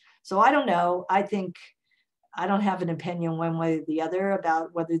too. So I don't know. I think I don't have an opinion one way or the other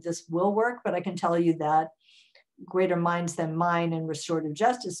about whether this will work, but I can tell you that greater minds than mine in restorative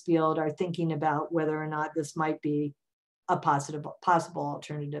justice field are thinking about whether or not this might be a possible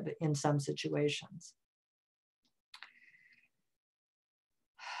alternative in some situations.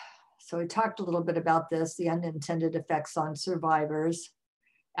 So I talked a little bit about this, the unintended effects on survivors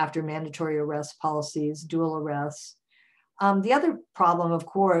after mandatory arrest policies, dual arrests. The other problem, of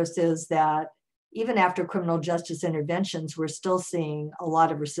course, is that even after criminal justice interventions, we're still seeing a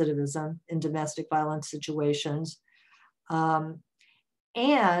lot of recidivism in domestic violence situations. And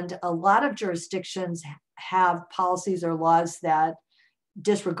a lot of jurisdictions have policies or laws that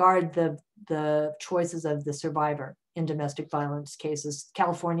disregard the choices of the survivor in domestic violence cases.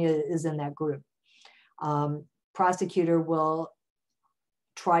 California is in that group. prosecutor will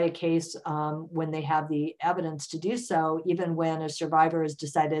try a case when they have the evidence to do so, even when a survivor has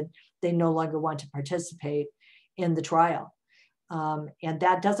decided they no longer want to participate in the trial. And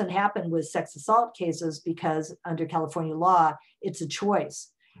that doesn't happen with sex assault cases because under California law, it's a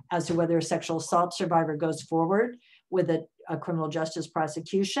choice as to whether a sexual assault survivor goes forward with a criminal justice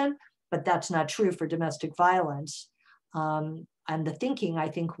prosecution, but that's not true for domestic violence. And the thinking, I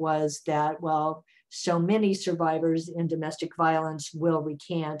think, was that, well, so many survivors in domestic violence will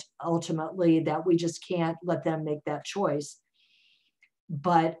recant ultimately that we just can't let them make that choice.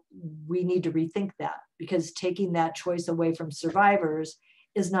 But we need to rethink that, because taking that choice away from survivors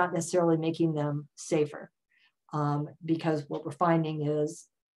is not necessarily making them safer, because what we're finding is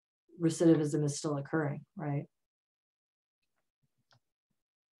recidivism is still occurring, right?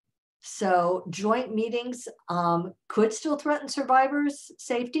 So joint meetings could still threaten survivors'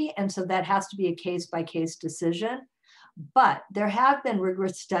 safety, and so that has to be a case-by-case decision. But there have been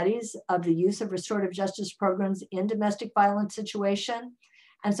rigorous studies of the use of restorative justice programs in domestic violence situation.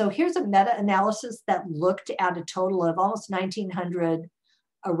 And so here's a meta-analysis that looked at a total of almost 1,900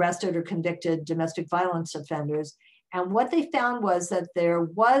 arrested or convicted domestic violence offenders. And what they found was that there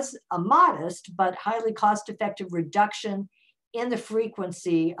was a modest but highly cost-effective reduction in the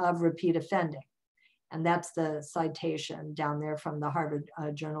frequency of repeat offending. And that's the citation down there from the Harvard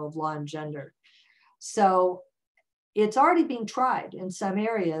Journal of Law and Gender. So it's already being tried in some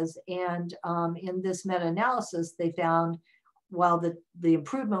areas. And in this meta-analysis, they found while the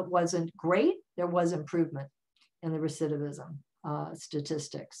improvement wasn't great, there was improvement in the recidivism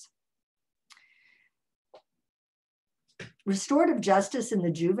statistics. Restorative justice in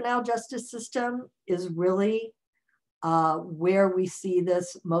the juvenile justice system is really where we see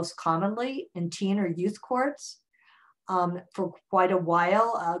this most commonly in teen or youth courts. For quite a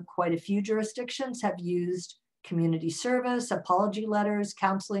while, quite a few jurisdictions have used community service, apology letters,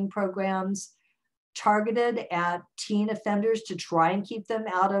 counseling programs targeted at teen offenders to try and keep them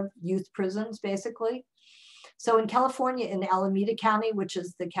out of youth prisons, basically. So in California, in Alameda County, which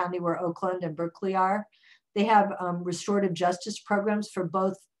is the county where Oakland and Berkeley are, they have restorative justice programs for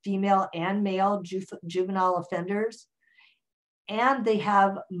both female and male juvenile offenders. And they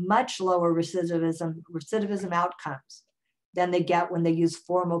have much lower recidivism outcomes than they get when they use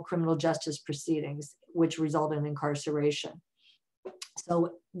formal criminal justice proceedings, which result in incarceration.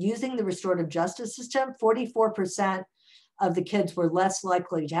 So using the restorative justice system, 44% of the kids were less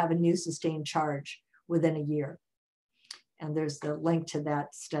likely to have a new sustained charge within a year. And there's the link to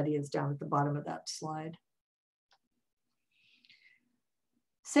that study is down at the bottom of that slide.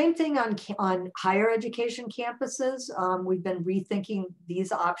 Same thing on higher education campuses. We've been rethinking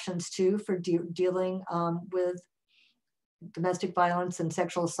these options too for dealing with domestic violence and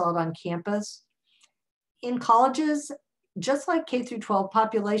sexual assault on campus. In colleges, just like K through 12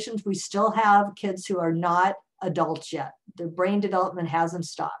 populations, we still have kids who are not adults yet. Their brain development hasn't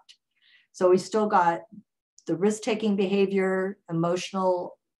stopped. So we still got the risk-taking behavior,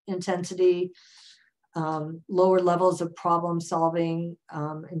 emotional intensity, lower levels of problem solving,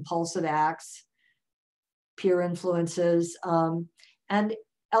 impulsive acts, peer influences, and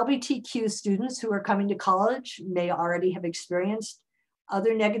LGBTQ students who are coming to college may already have experienced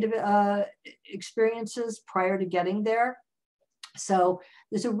other negative experiences prior to getting there. So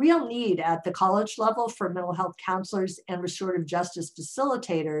there's a real need at the college level for mental health counselors and restorative justice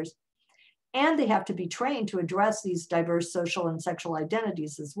facilitators, and they have to be trained to address these diverse social and sexual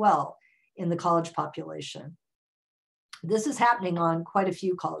identities as well in the college population. This is happening on quite a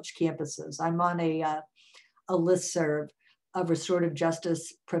few college campuses. I'm on a listserv of restorative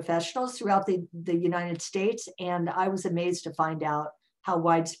justice professionals throughout the United States, and I was amazed to find out how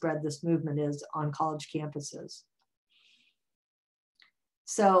widespread this movement is on college campuses.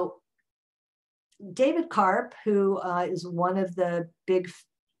 So David Karp, who is one of the big,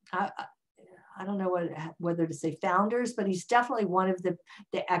 I don't know whether to say founders, but he's definitely one of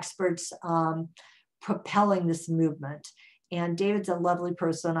the experts propelling this movement. And David's a lovely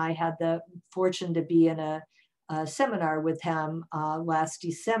person. I had the fortune to be in a seminar with him last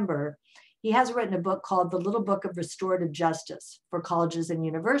December. He has written a book called The Little Book of Restorative Justice for Colleges and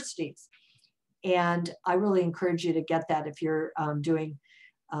Universities. And I really encourage you to get that if you're doing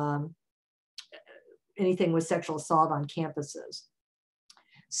anything with sexual assault on campuses.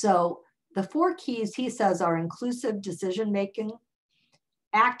 So the 4 keys, he says, are inclusive decision-making,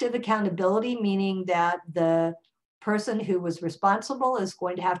 active accountability, meaning that the person who was responsible is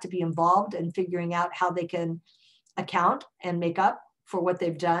going to have to be involved in figuring out how they can account and make up for what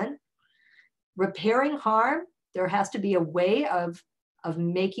they've done. Repairing harm, there has to be a way of of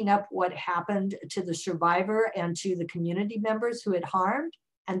making up what happened to the survivor and to the community members who had harmed,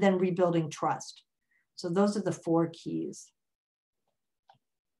 and then rebuilding trust. So those are the 4 keys.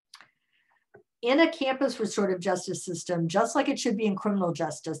 In a campus restorative justice system, just like it should be in criminal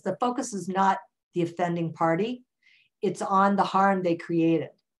justice, the focus is not the offending party. It's on the harm they created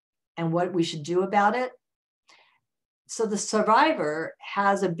and what we should do about it. So the survivor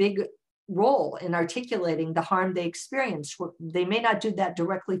has a big role in articulating the harm they experienced. They may not do that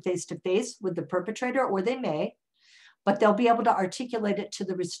directly face-to-face with the perpetrator, or they may, but they'll be able to articulate it to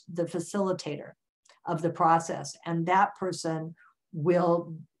the facilitator of the process. And that person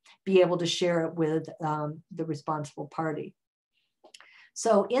will be able to share it with the responsible party.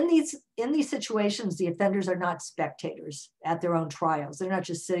 So in these situations, the offenders are not spectators at their own trials. They're not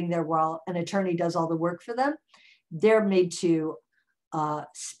just sitting there while an attorney does all the work for them. They're made to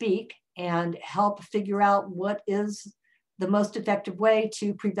speak and help figure out what is the most effective way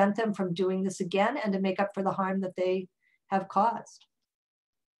to prevent them from doing this again and to make up for the harm that they have caused.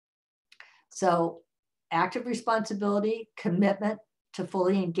 So active responsibility, commitment to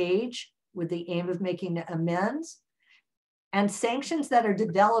fully engage with the aim of making amends, and sanctions that are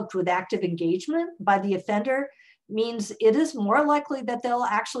developed with active engagement by the offender means it is more likely that they'll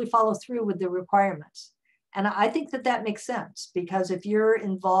actually follow through with the requirements. And I think that that makes sense, because if you're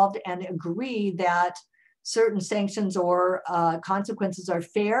involved and agree that certain sanctions or consequences are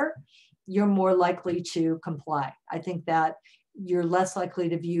fair, you're more likely to comply. I think that you're less likely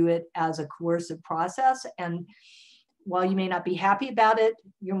to view it as a coercive process. And while you may not be happy about it,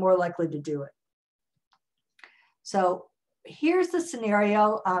 you're more likely to do it. So here's the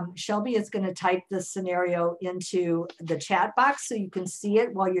scenario. Shelby is going to type this scenario into the chat box so you can see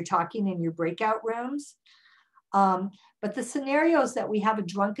it while you're talking in your breakout rooms. But the scenario is that we have a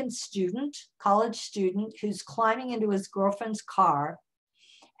drunken student, college student, who's climbing into his girlfriend's car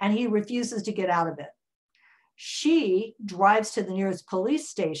and he refuses to get out of it. She drives to the nearest police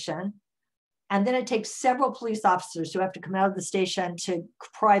station, and then it takes several police officers who have to come out of the station to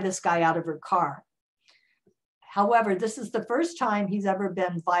pry this guy out of her car. However, this is the first time he's ever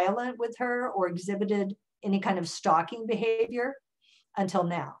been violent with her or exhibited any kind of stalking behavior until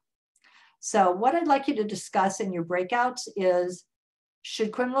now. So what I'd like you to discuss in your breakouts is,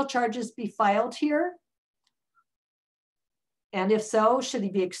 should criminal charges be filed here? And if so, should he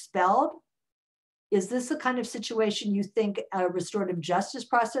be expelled? Is this the kind of situation you think a restorative justice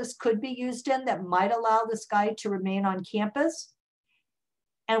process could be used in that might allow this guy to remain on campus?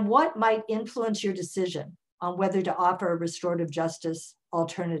 And what might influence your decision on whether to offer a restorative justice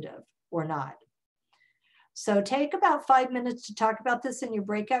alternative or not? So take about 5 minutes to talk about this in your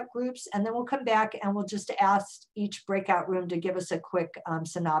breakout groups, and then we'll come back and we'll just ask each breakout room to give us a quick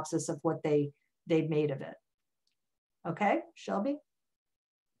synopsis of what they've made of it. Okay, Shelby?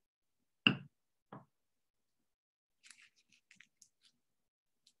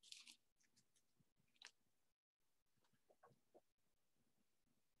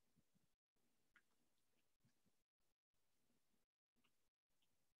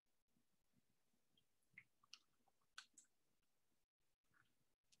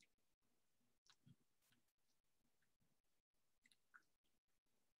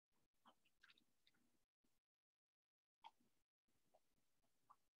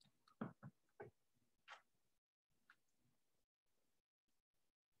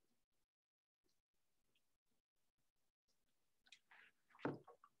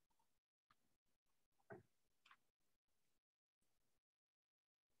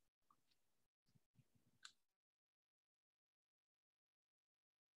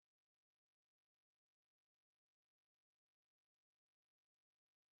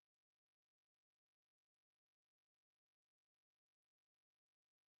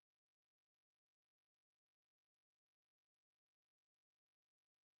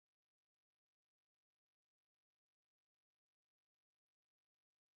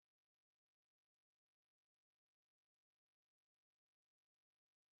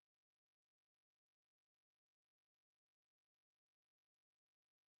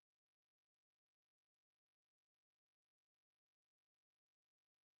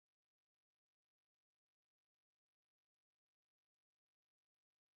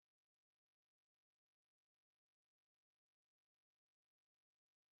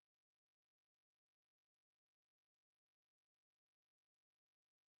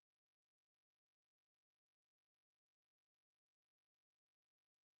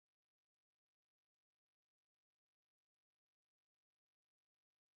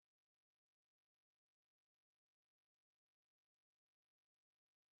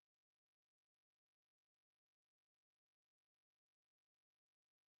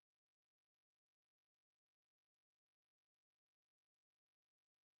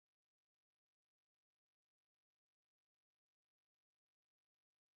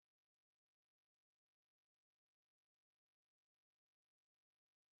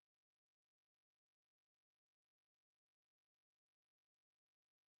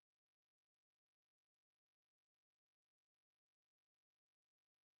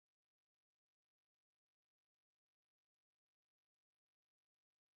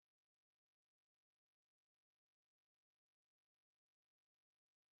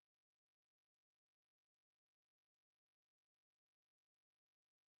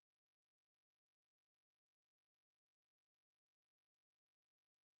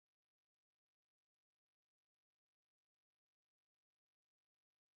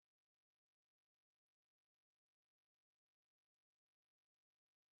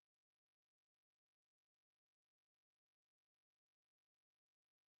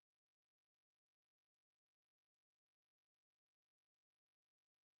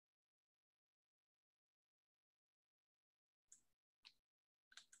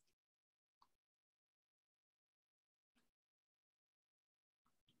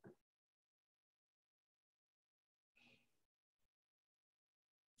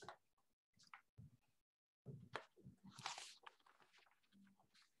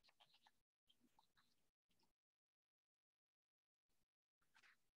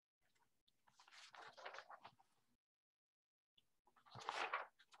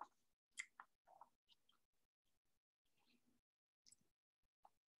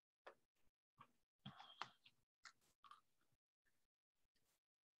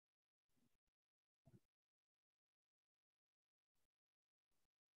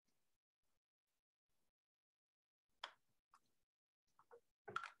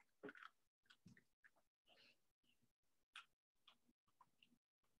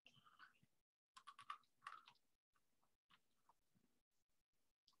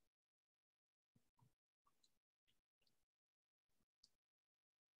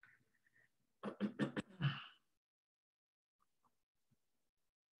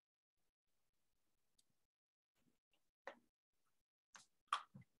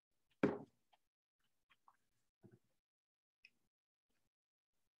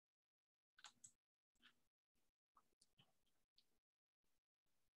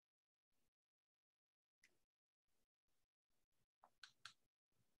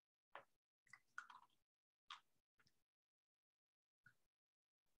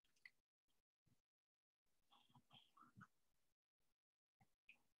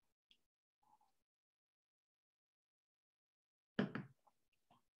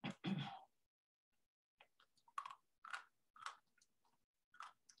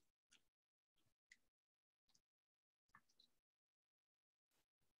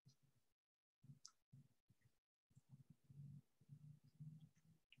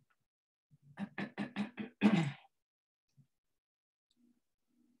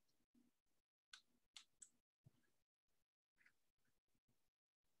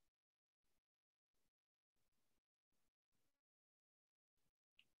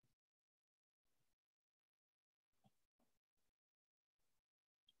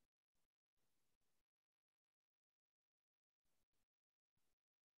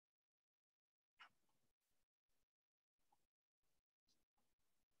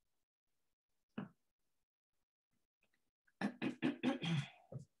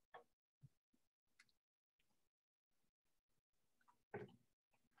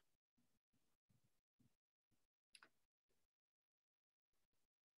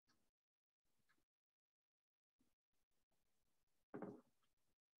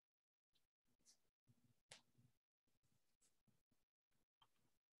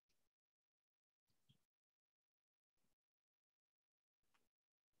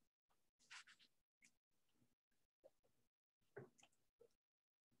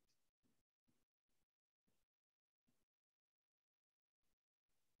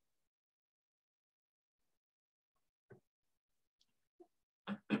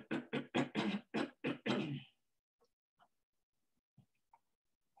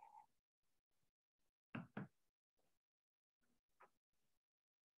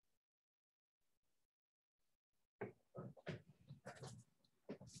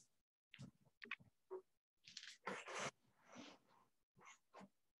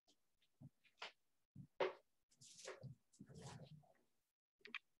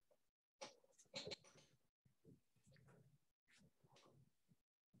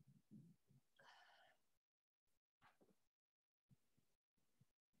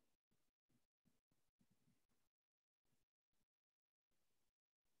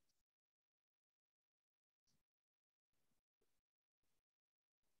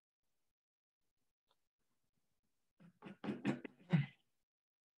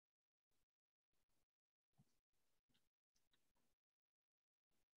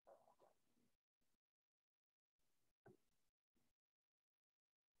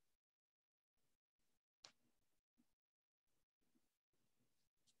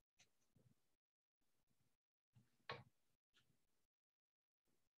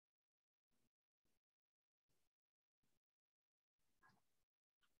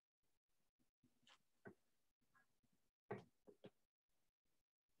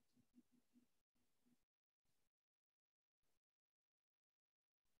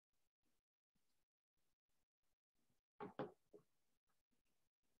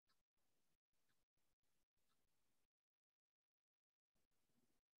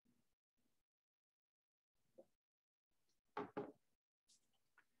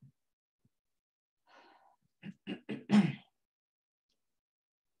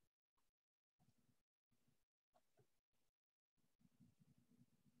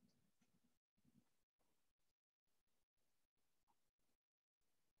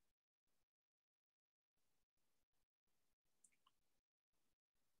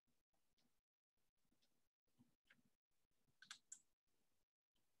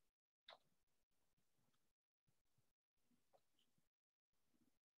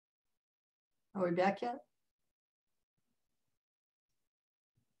 Are we back yet?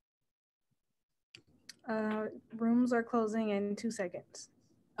 Rooms are closing in 2 seconds.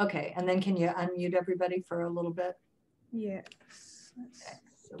 Okay, and then can you unmute everybody for a little bit? Yes. Okay,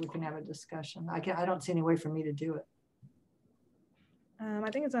 so we can have a discussion. I don't see any way for me to do it. I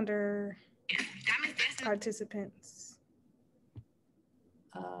think it's under participants.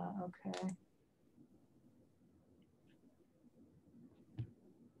 Okay.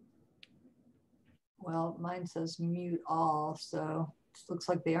 Well, mine says mute all, so it looks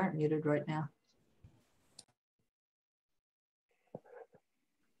like they aren't muted right now.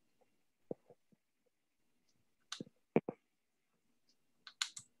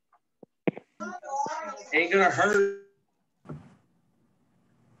 Ain't gonna hurt.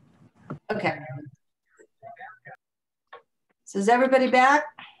 Okay. So is everybody back?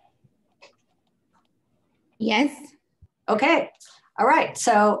 Yes. Okay. All right.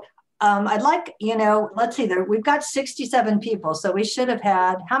 So I'd like, let's see there. We've got 67 people. So we should have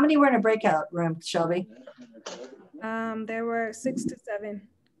had, how many were in a breakout room, Shelby? There were 6 to 7.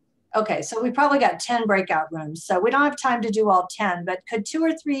 Okay. So we probably got 10 breakout rooms. So we don't have time to do all 10, but could 2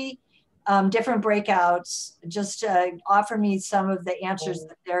 or 3 different breakouts just offer me some of the answers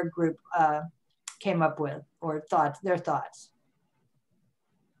that their group came up with or their thoughts?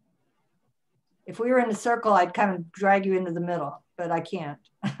 If we were in a circle, I'd kind of drag you into the middle, but I can't.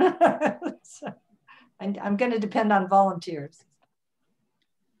 So, I'm going to depend on volunteers.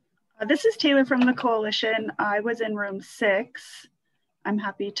 This is Taylor from the coalition. I was in room 6. I'm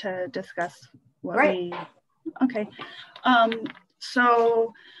happy to discuss what Great. Okay.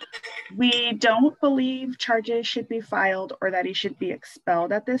 So we don't believe charges should be filed or that he should be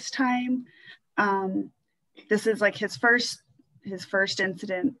expelled at this time. This is like his first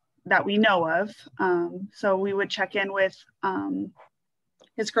incident that we know of. So we would check in with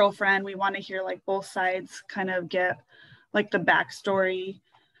his girlfriend. We want to hear like both sides kind of get like the backstory.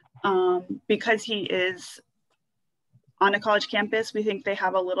 Because he is on a college campus, we think they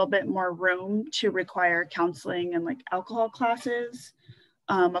have a little bit more room to require counseling and like alcohol classes.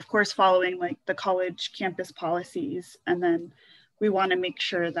 Of course, following like the college campus policies. And then we want to make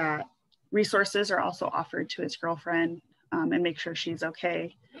sure that resources are also offered to his girlfriend and make sure she's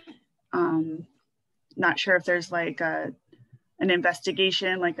okay. Not sure if there's like an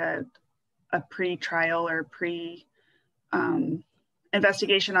investigation, like a pre-trial or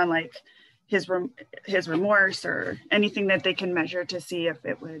investigation on like his remorse or anything that they can measure to see if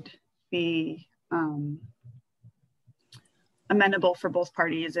it would be amenable for both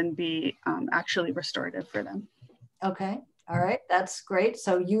parties and be actually restorative for them. Okay. All right. That's great.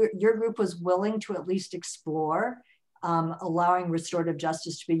 So your group was willing to at least explore allowing restorative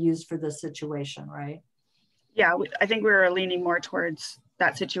justice to be used for this situation, right? Yeah, I think we were leaning more towards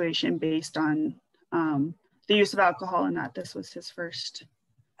that situation based on the use of alcohol and that this was his first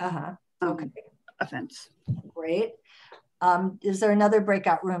offense. Great. Is there another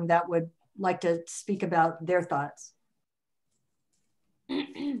breakout room that would like to speak about their thoughts?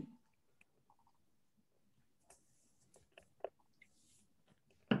 Come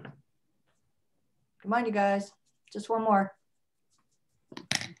on, you guys. Just one more.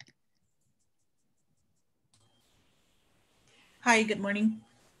 Hi, good morning.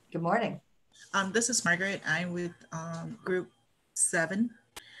 Good morning. This is Margaret. I'm with group 7.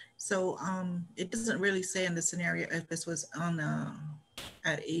 So it doesn't really say in the scenario if this was on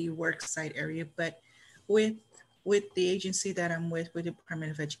at a work site area, but with the agency that I'm with the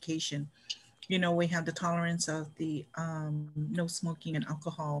Department of Education, we have the tolerance of the no smoking and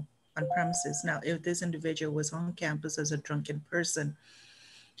alcohol on premises. Now, if this individual was on campus as a drunken person,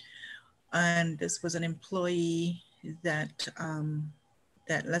 and this was an employee that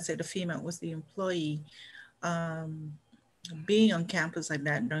let's say the female was the employee, being on campus like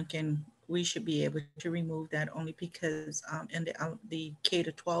that drunken, we should be able to remove that only because in the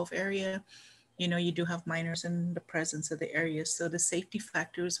K-12 area, you do have minors in the presence of the area. So the safety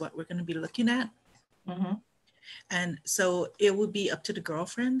factor is what we're going to be looking at. Mm-hmm. And so it would be up to the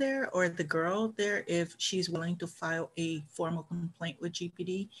girlfriend there or the girl there if she's willing to file a formal complaint with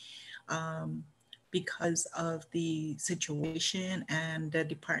GPD. Because of the situation, and the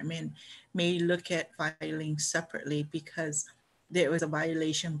department may look at filing separately because there was a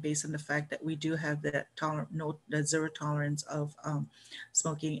violation based on the fact that we do have the zero tolerance of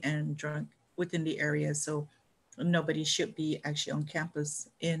smoking and drunk within the area. So nobody should be actually on campus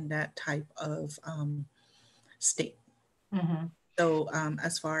in that type of state. Mm-hmm. So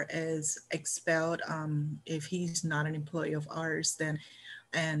as far as expelled, if he's not an employee of ours, then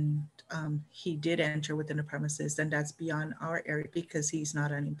and he did enter within the premises, then that's beyond our area because he's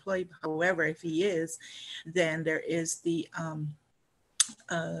not an employee. However, if he is, then there is the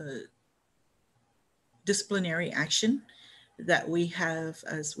disciplinary action that we have,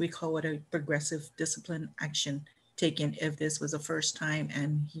 as we call it, a progressive discipline action taken. If this was the first time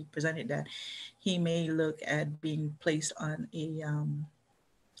and he presented that, he may look at being placed on a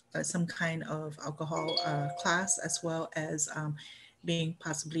some kind of alcohol class, as well as being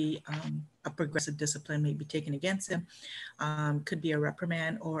possibly a progressive discipline may be taken against him. Could be a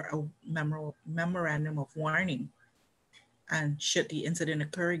reprimand or a memorandum of warning. And should the incident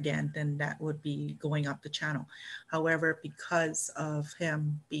occur again, then that would be going up the channel. However, because of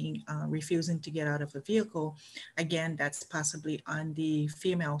him being refusing to get out of a vehicle, again, that's possibly on the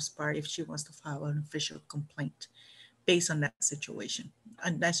female's part if she wants to file an official complaint based on that situation.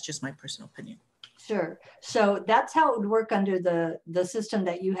 And that's just my personal opinion. Sure. So that's how it would work under the system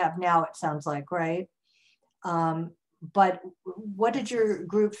that you have now, it sounds like, right? But what did your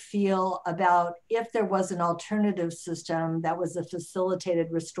group feel about if there was an alternative system that was a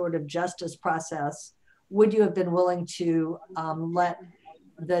facilitated restorative justice process? Would you have been willing to let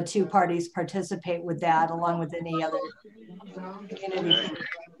the two parties participate with that along with any other community?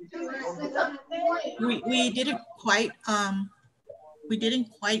 We didn't quite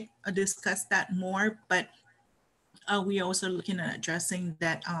discuss that more, but we also looking at addressing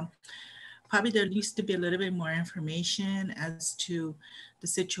that probably there needs to be a little bit more information as to the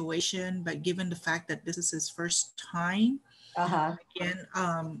situation, but given the fact that this is his first time, again,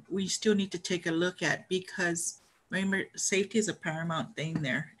 we still need to take a look at, because remember, safety is a paramount thing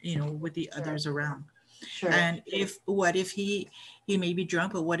there, you know, with the others around. Sure. And what if he may be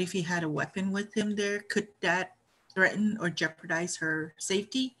drunk, but what if he had a weapon with him there? Could that threaten or jeopardize her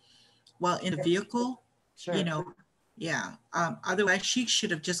safety while in the vehicle? Sure. You know, yeah. Otherwise, she should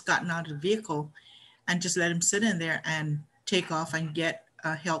have just gotten out of the vehicle and just let him sit in there and take off and get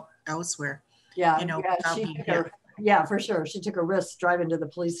help elsewhere. Yeah, you know, yeah, for sure. She took a risk driving to the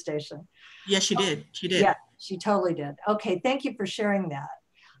police station. Yes, she did. She did. Yeah, she totally did. Okay, thank you for sharing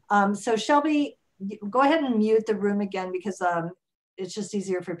that. So Shelby, go ahead and mute the room again, because it's just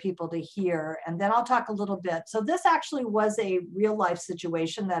easier for people to hear. And then I'll talk a little bit. So this actually was a real life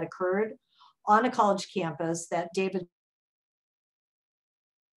situation that occurred on a college campus that David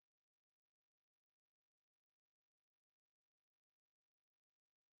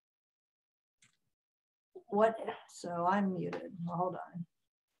so I'm muted, hold on.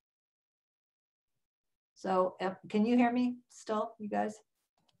 So can you hear me still, you guys?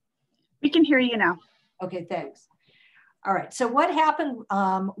 We can hear you now. Okay, thanks. All right, so what happened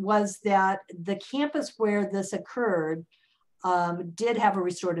was that the campus where this occurred did have a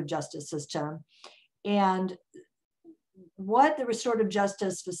restorative justice system. And what the restorative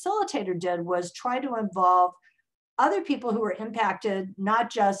justice facilitator did was try to involve other people who were impacted,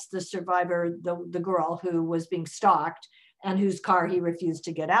 not just the survivor, the girl who was being stalked and whose car he refused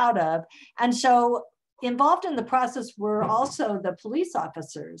to get out of. And so involved in the process were also the police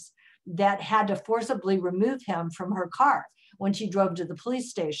officers that had to forcibly remove him from her car when she drove to the police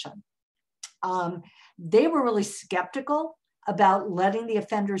station. They were really skeptical about letting the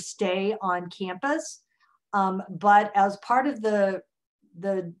offender stay on campus. But as part of the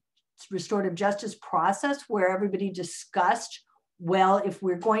restorative justice process, where everybody discussed, well, if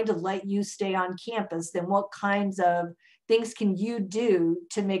we're going to let you stay on campus, then what kinds of things can you do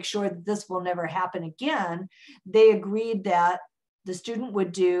to make sure that this will never happen again? They agreed that the student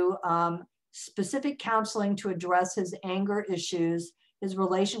would do specific counseling to address his anger issues, his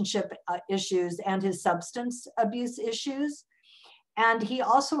relationship issues, and his substance abuse issues. And he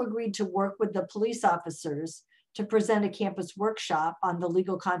also agreed to work with the police officers to present a campus workshop on the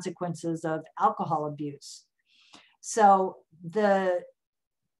legal consequences of alcohol abuse. So the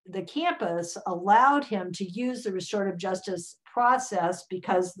campus allowed him to use the restorative justice process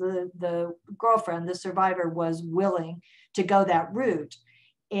because the girlfriend, the survivor, was willing to go that route.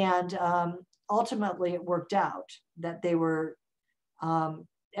 And ultimately it worked out that they were,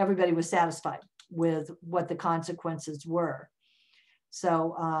 everybody was satisfied with what the consequences were.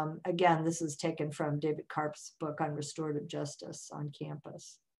 So again, this is taken from David Karp's book on restorative justice on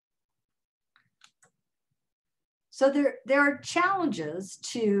campus. So there are challenges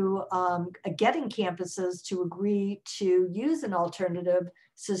to getting campuses to agree to use an alternative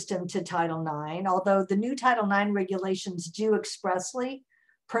system to Title IX, although the new Title IX regulations do expressly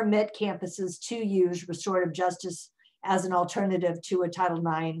permit campuses to use restorative justice as an alternative to a Title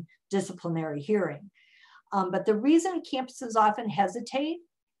IX disciplinary hearing. But the reason campuses often hesitate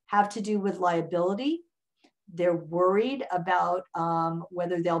have to do with liability. They're worried about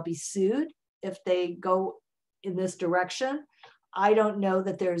whether they'll be sued if they go in this direction. I don't know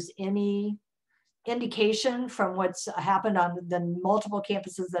that there's any indication from what's happened on the multiple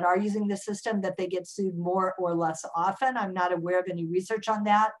campuses that are using the system that they get sued more or less often. I'm not aware of any research on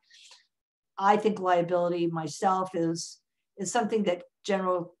that. I think liability myself is something that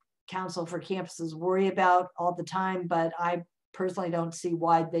general counsel for campuses worry about all the time, but I personally don't see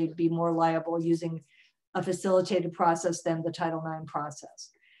why they'd be more liable using a facilitated process than the Title IX process.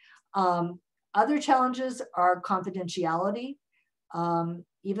 Other challenges are confidentiality.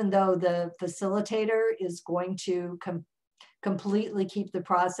 Even though the facilitator is going to completely keep the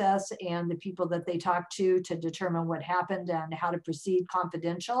process and the people that they talk to determine what happened and how to proceed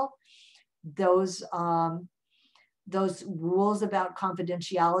confidential, those rules about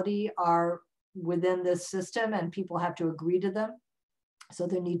confidentiality are within this system and people have to agree to them. So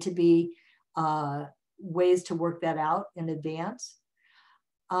there need to be ways to work that out in advance.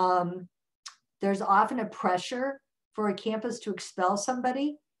 There's often a pressure for a campus to expel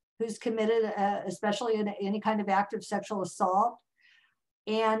somebody who's committed, especially in any kind of act of sexual assault.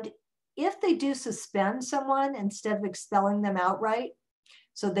 And if they do suspend someone instead of expelling them outright,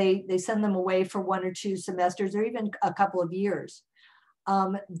 so they send them away for 1 or 2 semesters or even a couple of years,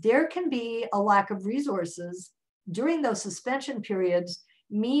 there can be a lack of resources during those suspension periods,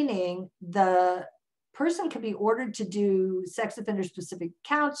 meaning the person can be ordered to do sex offender specific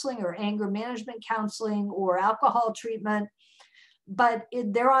counseling or anger management counseling or alcohol treatment, but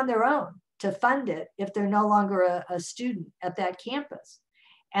they're on their own to fund it if they're no longer a student at that campus.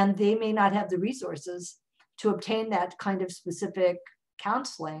 And they may not have the resources to obtain that kind of specific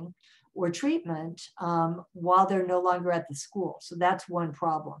counseling or treatment while they're no longer at the school. So that's one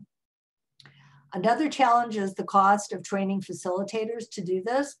problem. Another challenge is the cost of training facilitators to do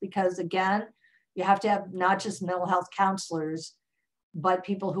this, because again, you have to have not just mental health counselors, but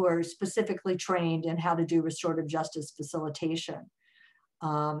people who are specifically trained in how to do restorative justice facilitation.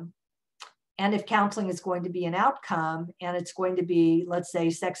 And if counseling is going to be an outcome and it's going to be, let's say,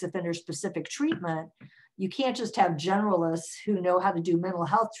 sex offender specific treatment, you can't just have generalists who know how to do mental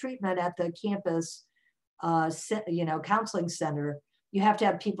health treatment at the campus counseling center. You have to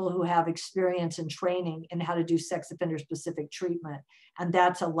have people who have experience and training in how to do sex offender specific treatment. And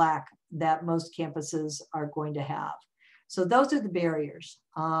that's a lack that most campuses are going to have. So those are the barriers.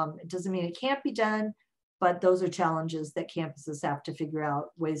 It doesn't mean it can't be done, but those are challenges that campuses have to figure out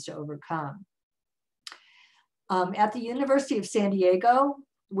ways to overcome. At the University of San Diego,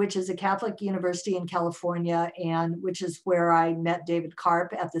 which is a Catholic university in California, and which is where I met David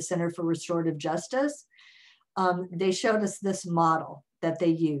Karp at the Center for Restorative Justice, they showed us this model that they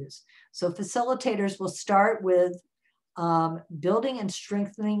use. So facilitators will start with building and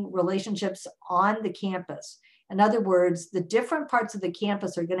strengthening relationships on the campus. In other words, the different parts of the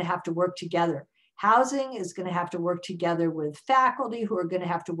campus are going to have to work together. Housing is going to have to work together with faculty, who are going to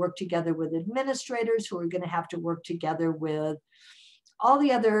have to work together with administrators, who are going to have to work together with all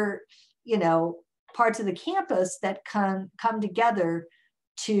the other, parts of the campus that can come together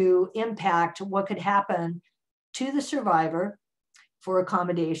to impact what could happen to the survivor for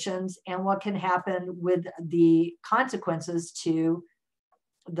accommodations and what can happen with the consequences to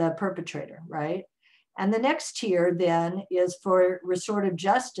the perpetrator, right? And the next tier then is for restorative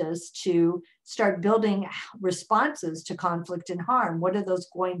justice to start building responses to conflict and harm. What are those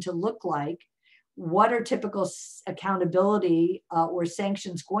going to look like? What are typical accountability or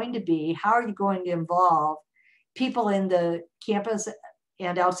sanctions going to be? How are you going to involve people in the campus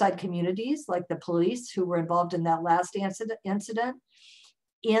and outside communities, like the police who were involved in that last incident,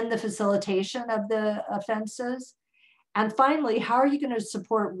 in the facilitation of the offenses? And finally, how are you going to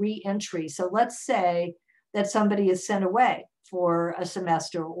support re-entry? So let's say that somebody is sent away for a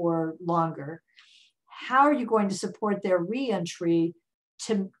semester or longer. How are you going to support their re-entry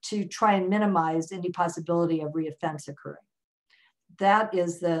to try and minimize any possibility of reoffense occurring?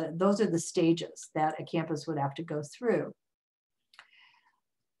 Those are the stages that a campus would have to go through.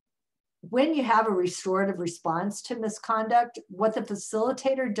 When you have a restorative response to misconduct, what the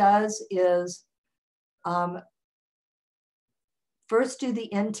facilitator does is first do the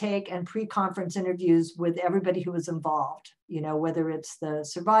intake and pre-conference interviews with everybody who was involved, whether it's the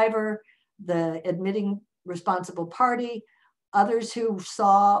survivor, the admitting responsible party, others who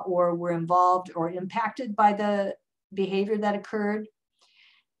saw or were involved or impacted by the behavior that occurred,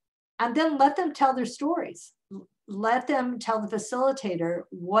 and then let them tell their stories. Let them tell the facilitator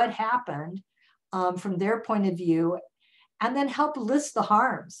what happened from their point of view, and then help list the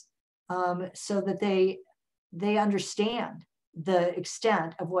harms so that they understand the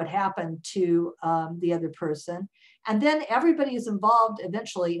extent of what happened to the other person. And then everybody is involved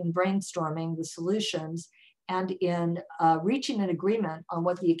eventually in brainstorming the solutions and in reaching an agreement on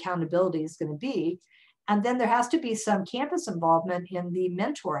what the accountability is going to be. And then there has to be some campus involvement in the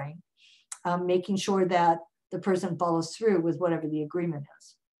mentoring, making sure that the person follows through with whatever the agreement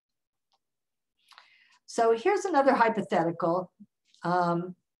is. So here's another hypothetical.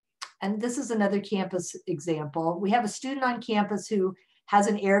 And this is another campus example. We have a student on campus who has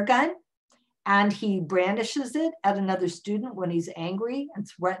an air gun, and he brandishes it at another student when he's angry and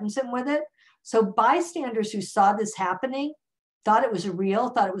threatens him with it. So bystanders who saw this happening thought it was a real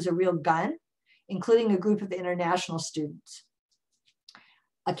gun, including a group of international students.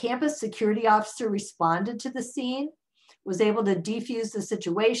 A campus security officer responded to the scene, was able to defuse the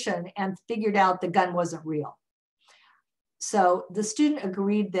situation, and figured out the gun wasn't real. So the student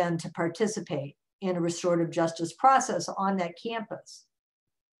agreed then to participate in a restorative justice process on that campus.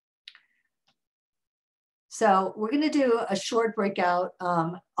 So we're going to do a short breakout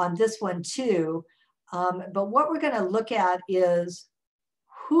on this one too. But what we're going to look at is,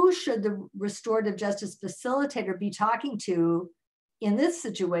 who should the restorative justice facilitator be talking to in this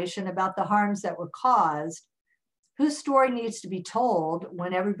situation about the harms that were caused? Whose story needs to be told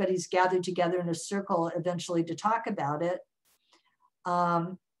when everybody's gathered together in a circle eventually to talk about it?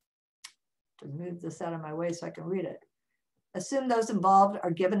 To move this out of my way so I can read it. Assume those involved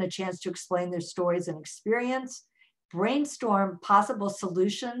are given a chance to explain their stories and experience. Brainstorm possible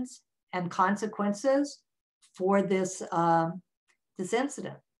solutions and consequences for this, this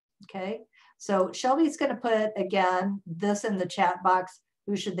incident, okay? So Shelby's gonna put, again, this in the chat box.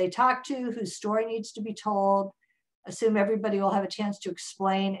 Who should they talk to? Whose story needs to be told? Assume everybody will have a chance to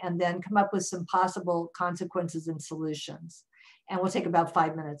explain, and then come up with some possible consequences and solutions. And we'll take about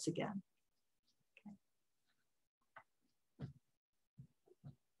 5 minutes again.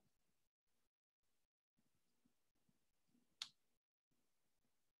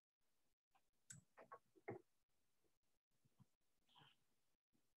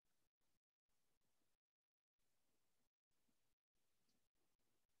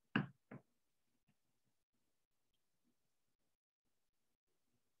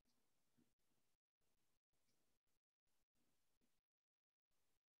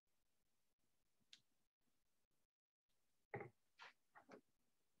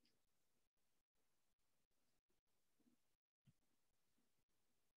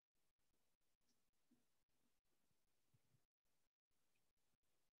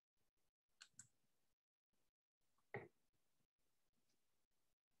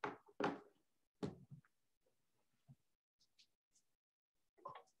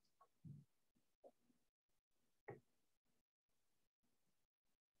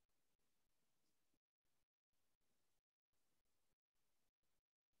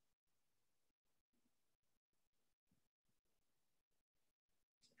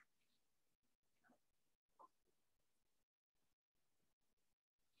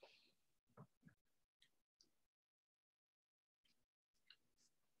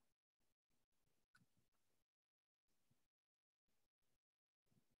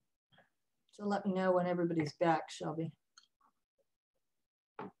 So let me know when everybody's back, Shelby.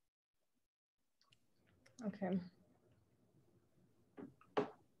 Okay. I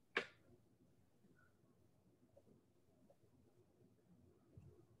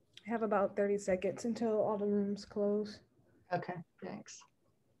have about 30 seconds until all the rooms close. Okay, thanks.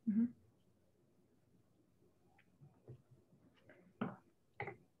 Mm-hmm.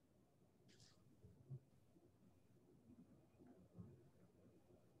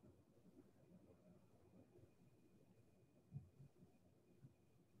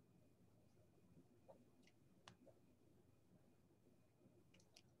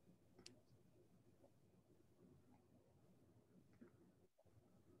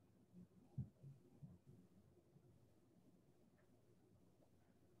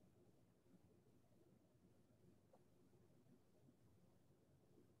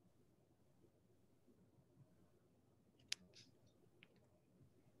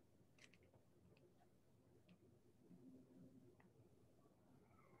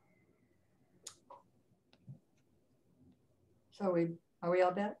 So are we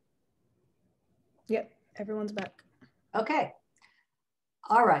all back? Yep, everyone's back. Okay.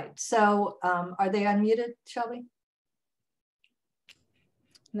 All right. So are they unmuted, Shelby?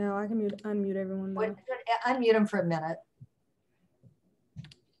 No, I can unmute everyone though. Unmute them for a minute.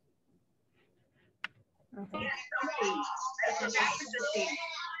 Okay.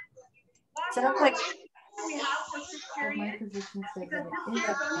 Sounds like,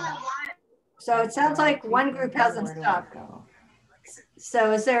 so it sounds like one group hasn't stopped.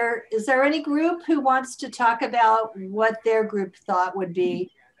 So is there any group who wants to talk about what their group thought would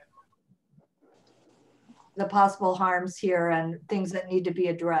be the possible harms here and things that need to be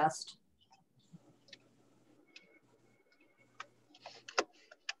addressed?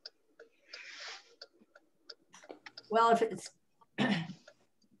 Well,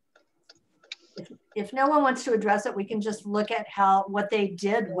 if no one wants to address it, we can just look at what they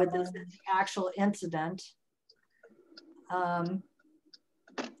did with this actual incident.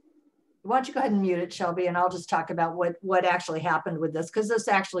 Why don't you go ahead and mute it, Shelby, and I'll just talk about what actually happened with this, because this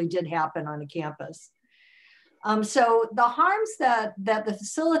actually did happen on a campus. So the harms that the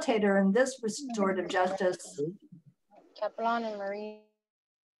facilitator in this restorative justice. Kaplan and Marie.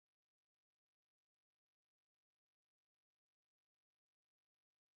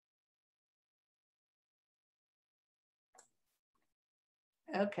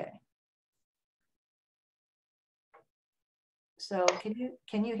 Okay. So can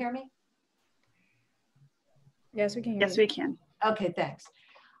you hear me? Yes, we can. Yes, we can. Okay, thanks.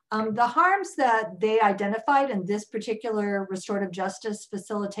 The harms that they identified in this particular restorative justice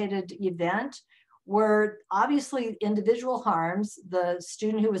facilitated event were obviously individual harms. The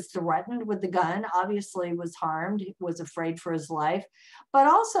student who was threatened with the gun obviously was harmed, was afraid for his life, but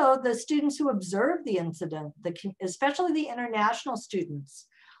also the students who observed the incident, especially the international students,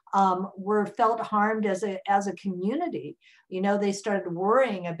 were felt harmed as a community. You know, they started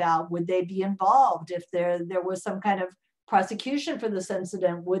worrying about, would they be involved if there was some kind of prosecution for this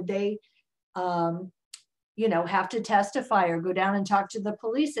incident? Would they, you know, have to testify or go down and talk to the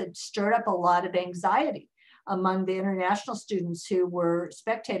police? It stirred up a lot of anxiety among the international students who were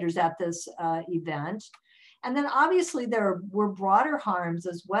spectators at this event. And then obviously there were broader harms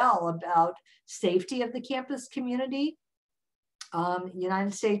as well about safety of the campus community,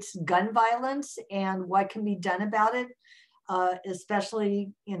 United States gun violence and what can be done about it,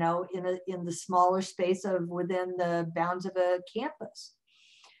 especially, you know, in the smaller space of within the bounds of a campus.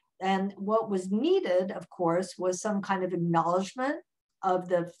 And what was needed, of course, was some kind of acknowledgement of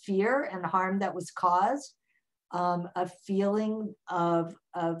the fear and harm that was caused, a feeling of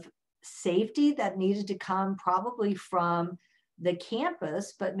safety that needed to come probably from the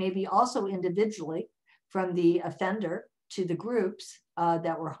campus, but maybe also individually from the offender to the groups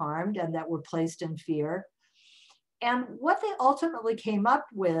that were harmed and that were placed in fear. And what they ultimately came up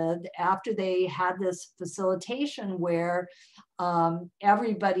with after they had this facilitation where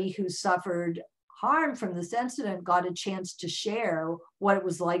everybody who suffered harm from this incident got a chance to share what it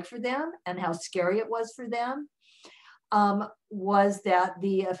was like for them and how scary it was for them, was that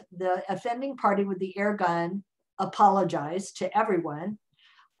the offending party with the air gun apologized to everyone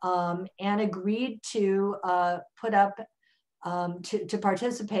and agreed to put up to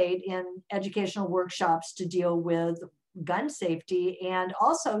participate in educational workshops to deal with gun safety. And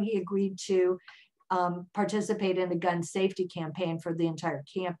also he agreed to participate in a gun safety campaign for the entire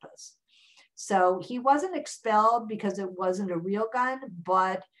campus. So he wasn't expelled because it wasn't a real gun,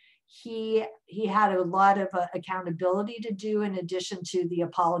 but he had a lot of accountability to do in addition to the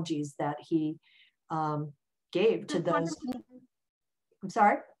apologies that he gave to those. I'm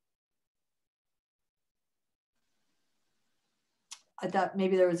sorry? I thought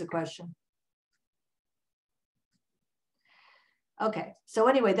maybe there was a question. Okay, so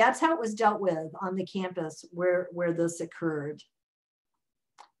anyway, that's how it was dealt with on the campus where this occurred.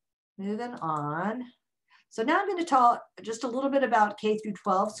 Moving on. So now I'm going to talk just a little bit about K through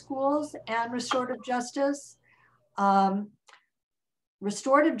 12 schools and restorative justice.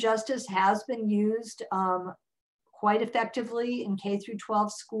 Restorative justice has been used quite effectively in K through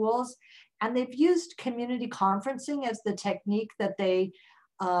 12 schools. And they've used community conferencing as the technique that they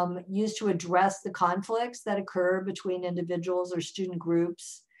use to address the conflicts that occur between individuals or student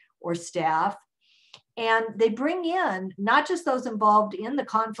groups or staff. And they bring in not just those involved in the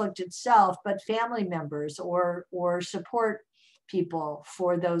conflict itself, but family members or support people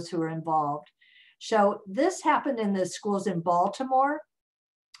for those who are involved. So this happened in the schools in Baltimore.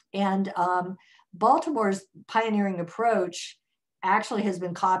 And Baltimore's pioneering approach actually has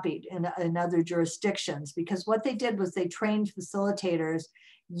been copied in other jurisdictions, because what they did was they trained facilitators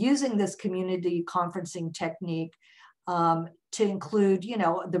using this community conferencing technique to include, you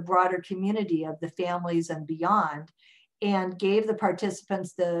know, the broader community of the families and beyond, and gave the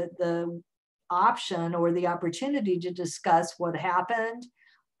participants the option or the opportunity to discuss what happened,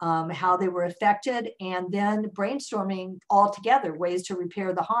 how they were affected, and then brainstorming all together ways to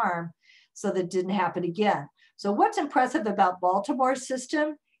repair the harm so that it didn't happen again. So what's impressive about Baltimore's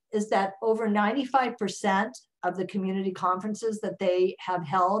system is that over 95% of the community conferences that they have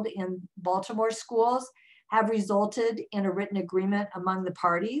held in Baltimore schools have resulted in a written agreement among the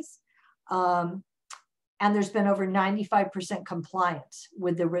parties. And there's been over 95% compliance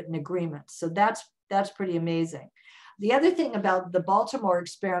with the written agreement. So that's pretty amazing. The other thing about the Baltimore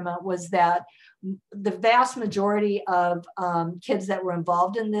experiment was that the vast majority of kids that were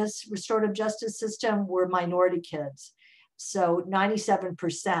involved in this restorative justice system were minority kids. So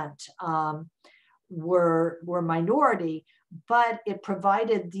 97% were minority, but it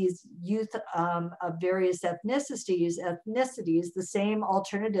provided these youth of various ethnicities, the same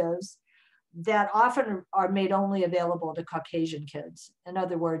alternatives that often are made only available to Caucasian kids. In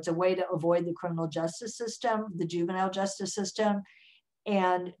other words, a way to avoid the criminal justice system, the juvenile justice system,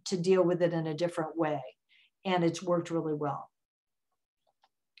 and to deal with it in a different way. And it's worked really well.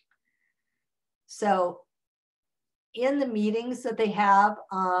 So in the meetings that they have,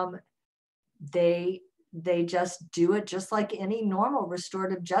 they just do it just like any normal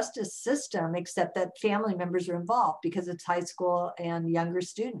restorative justice system, except that family members are involved because it's high school and younger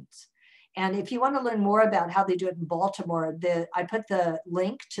students. And if you want to learn more about how they do it in Baltimore, I put the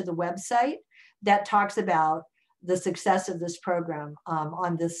link to the website that talks about the success of this program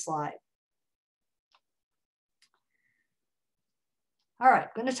on this slide. All right,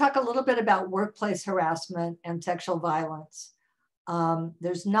 I'm going to talk a little bit about workplace harassment and sexual violence.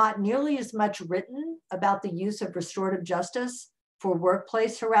 There's not nearly as much written about the use of restorative justice for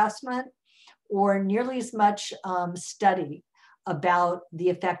workplace harassment, or nearly as much study about the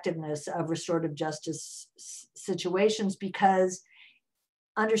effectiveness of restorative justice situations, because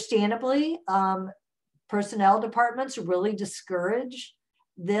understandably, personnel departments really discourage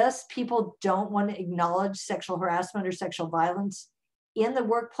this. People don't want to acknowledge sexual harassment or sexual violence in the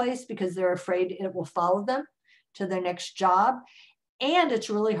workplace because they're afraid it will follow them to their next job. And it's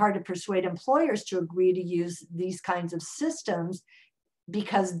really hard to persuade employers to agree to use these kinds of systems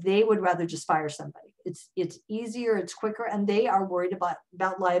because they would rather just fire somebody. It's easier, it's quicker, and they are worried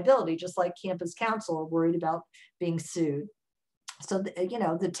about liability, just like campus counsel are worried about being sued. So,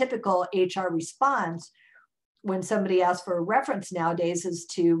 the typical HR response when somebody asks for a reference nowadays is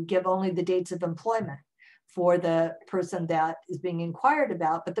to give only the dates of employment for the person that is being inquired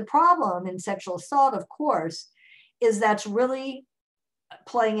about. But the problem in sexual assault, of course, is that's really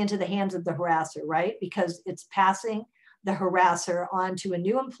playing into the hands of the harasser, right? Because it's passing the harasser on to a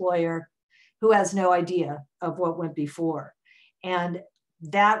new employer who has no idea of what went before. And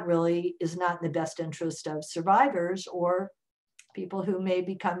that really is not in the best interest of survivors or people who may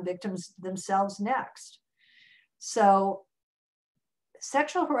become victims themselves next. So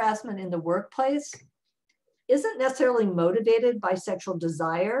sexual harassment in the workplace isn't necessarily motivated by sexual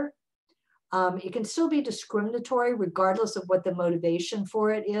desire. It can still be discriminatory regardless of what the motivation for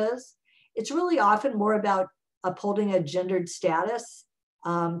it is. It's really often more about upholding a gendered status,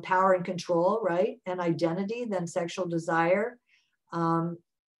 power and control, right? And identity than sexual desire.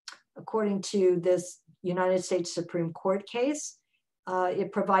 According to this United States Supreme Court case,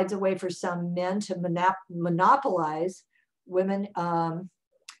 it provides a way for some men to monopolize women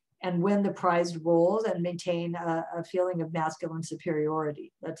and win the prized roles and maintain a feeling of masculine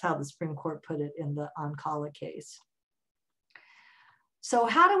superiority. That's how the Supreme Court put it in the Ancala case. So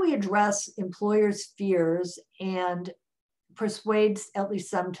how do we address employers' fears and persuade, at least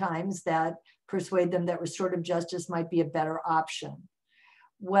sometimes, persuade them that restorative justice might be a better option?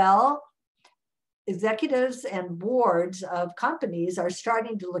 Well, executives and boards of companies are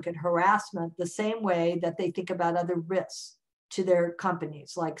starting to look at harassment the same way that they think about other risks to their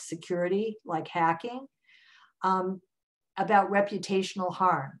companies, like security, like hacking, about reputational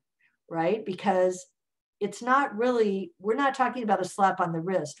harm, right? Because it's not really, we're not talking about a slap on the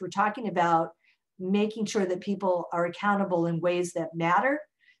wrist. We're talking about making sure that people are accountable in ways that matter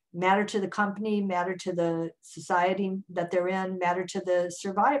to the company, matter to the society that they're in, matter to the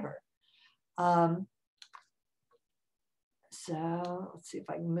survivor. So let's see if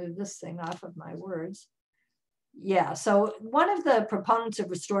I can move this thing off of my words. Yeah, so one of the proponents of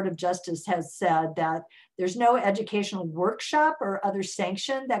restorative justice has said that there's no educational workshop or other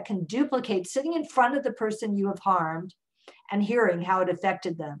sanction that can duplicate sitting in front of the person you have harmed and hearing how it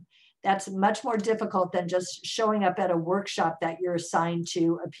affected them. That's much more difficult than just showing up at a workshop that you're assigned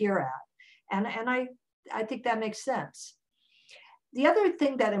to appear at. And I think that makes sense. The other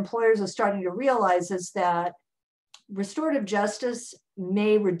thing that employers are starting to realize is that restorative justice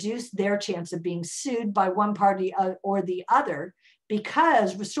may reduce their chance of being sued by one party or the other,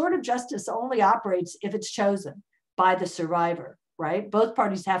 because restorative justice only operates if it's chosen by the survivor, right? Both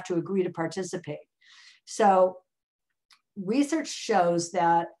parties have to agree to participate. So research shows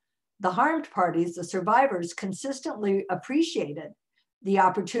that the harmed parties, the survivors, consistently appreciated the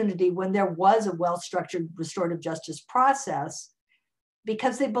opportunity when there was a well-structured restorative justice process,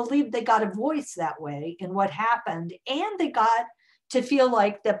 because they believed they got a voice that way in what happened, and they got to feel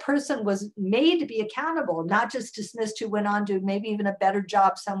like the person was made to be accountable, not just dismissed, who went on to maybe even a better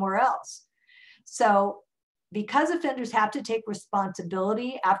job somewhere else. So because offenders have to take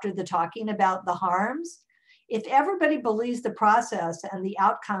responsibility after the talking about the harms, if everybody believes the process and the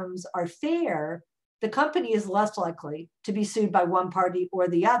outcomes are fair, the company is less likely to be sued by one party or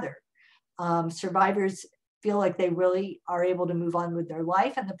the other. Survivors feel like they really are able to move on with their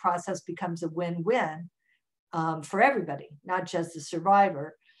life, and the process becomes a win-win for everybody, not just the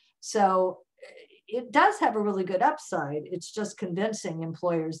survivor. So it does have a really good upside. It's just convincing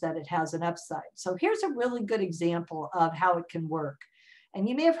employers that it has an upside. So here's a really good example of how it can work. And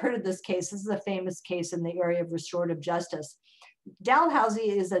you may have heard of this case. This is a famous case in the area of restorative justice. Dalhousie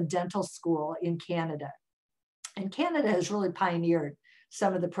is a dental school in Canada. And Canada has really pioneered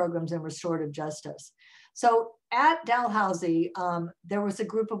some of the programs in restorative justice. So at Dalhousie, there was a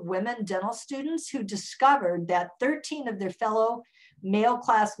group of women dental students who discovered that 13 of their fellow male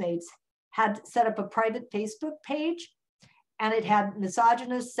classmates had set up a private Facebook page, and it had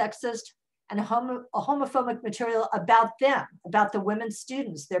misogynist, sexist, and homophobic material about them, about the women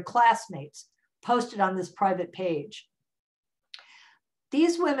students, their classmates, posted on this private page.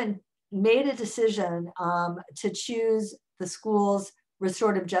 These women made a decision to choose the school's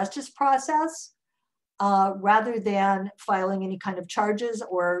restorative justice process rather than filing any kind of charges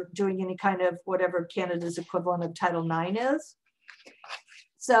or doing any kind of whatever Canada's equivalent of Title IX is.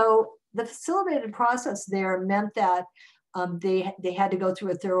 So the facilitated process there meant that they had to go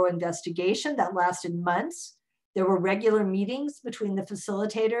through a thorough investigation that lasted months. There were regular meetings between the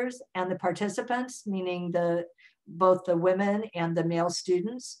facilitators and the participants, meaning both the women and the male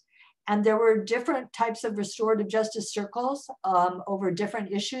students. And there were different types of restorative justice circles over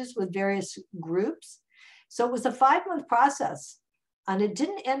different issues with various groups. So it was a 5-month process, and it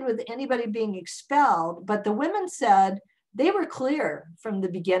didn't end with anybody being expelled, but the women said they were clear from the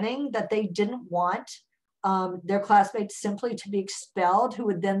beginning that they didn't want their classmates simply to be expelled, who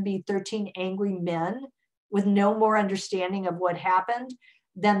would then be 13 angry men with no more understanding of what happened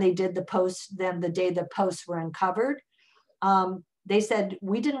than they did the day the posts were uncovered. They said,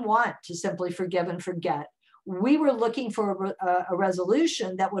 we didn't want to simply forgive and forget. We were looking for a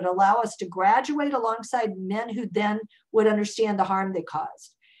resolution that would allow us to graduate alongside men who then would understand the harm they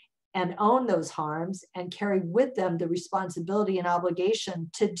caused and own those harms and carry with them the responsibility and obligation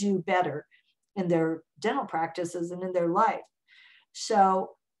to do better in their dental practices and in their life.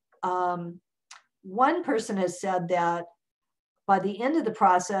 So one person has said that by the end of the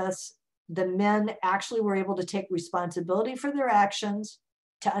process, the men actually were able to take responsibility for their actions,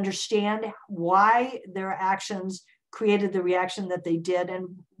 to understand why their actions created the reaction that they did and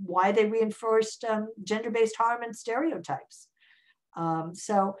why they reinforced gender-based harm and stereotypes.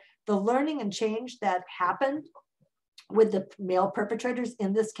 So the learning and change that happened with the male perpetrators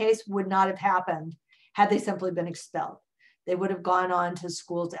in this case would not have happened had they simply been expelled. They would have gone on to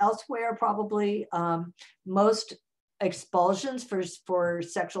schools elsewhere, probably. Most expulsions for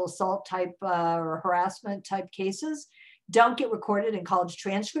sexual assault type or harassment type cases don't get recorded in college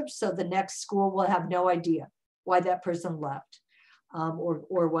transcripts, so the next school will have no idea why that person left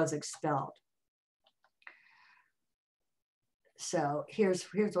or was expelled. So here's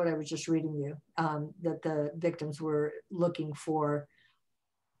what I was just reading you, that the victims were looking for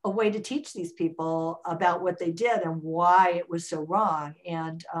a way to teach these people about what they did and why it was so wrong.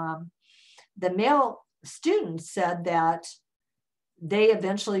 And the male students said that they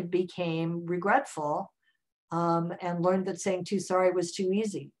eventually became regretful and learned that saying too sorry was too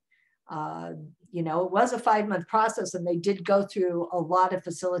easy. You know, it was a 5-month process and they did go through a lot of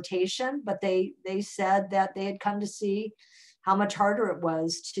facilitation, but they said that they had come to see how much harder it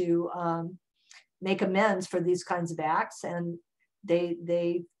was to make amends for these kinds of acts. And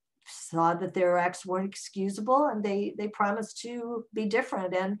they saw that their acts weren't excusable, and they promised to be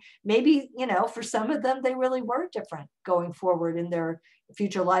different. And maybe, you know, for some of them, they really were different going forward in their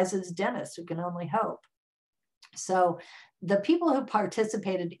future lives as dentists. We can only hope. So the people who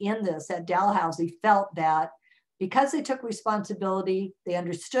participated in this at Dalhousie felt that because they took responsibility, they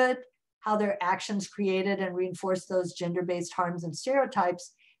understood how their actions created and reinforced those gender-based harms and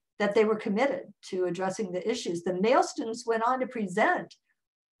stereotypes, that they were committed to addressing the issues. The male students went on to present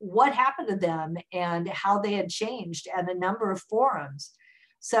what happened to them and how they had changed at a number of forums.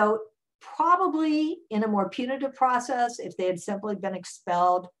 So probably in a more punitive process, if they had simply been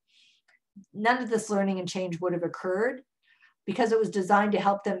expelled, none of this learning and change would have occurred, because it was designed to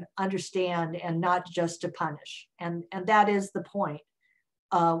help them understand and not just to punish. And that is the point.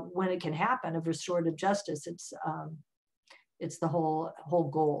 when it can happen of restorative justice. It's the whole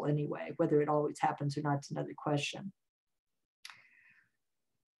goal anyway. Whether it always happens or not, it's another question.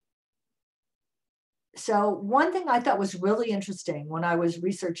 So one thing I thought was really interesting when I was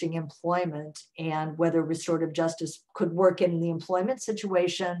researching employment and whether restorative justice could work in the employment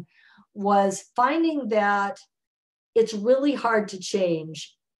situation was finding that it's really hard to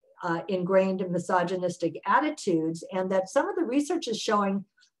change ingrained misogynistic attitudes, and that some of the research is showing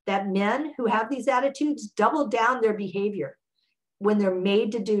that men who have these attitudes double down their behavior when they're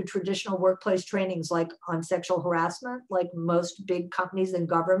made to do traditional workplace trainings like on sexual harassment, like most big companies and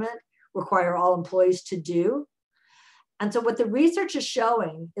government require all employees to do. And so what the research is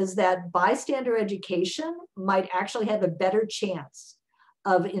showing is that bystander education might actually have a better chance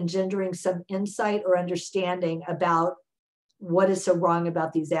of engendering some insight or understanding about what is so wrong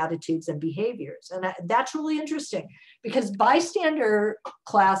about these attitudes and behaviors. And that's really interesting, because bystander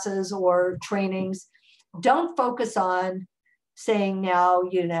classes or trainings don't focus on saying, now,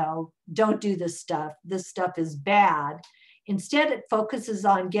 you know, don't do this stuff is bad. Instead, it focuses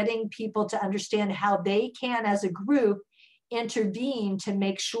on getting people to understand how they can, as a group, intervene to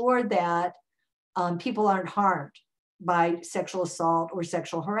make sure that people aren't harmed by sexual assault or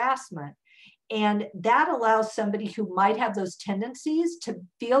sexual harassment. And that allows somebody who might have those tendencies to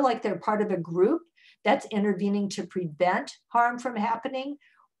feel like they're part of a group that's intervening to prevent harm from happening,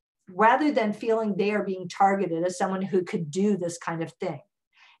 rather than feeling they are being targeted as someone who could do this kind of thing.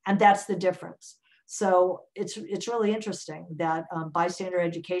 And that's the difference. So it's really interesting that bystander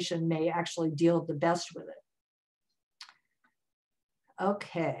education may actually deal the best with it.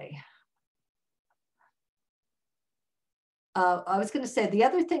 Okay. I was going to say, the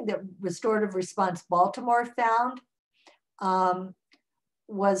other thing that Restorative Response Baltimore found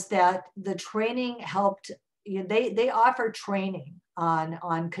was that the training helped, you know, they offer training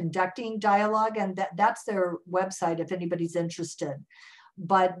on conducting dialogue, and that's their website if anybody's interested.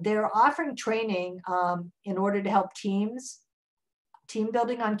 But they're offering training in order to help team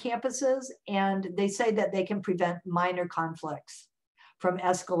building on campuses, and they say that they can prevent minor conflicts from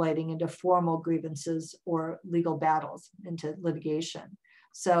escalating into formal grievances or legal battles, into litigation.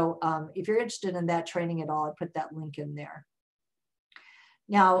 So if you're interested in that training at all, I put that link in there.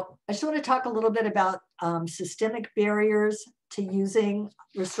 Now, I just want to talk a little bit about systemic barriers to using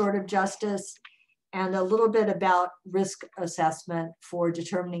restorative justice, and a little bit about risk assessment for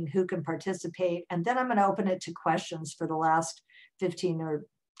determining who can participate. And then I'm going to open it to questions for the last 15 or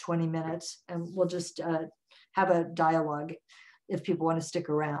 20 minutes, and we'll just have a dialogue if people want to stick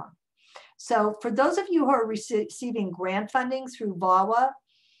around. So for those of you who are receiving grant funding through VAWA,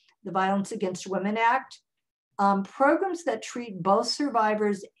 the Violence Against Women Act, programs that treat both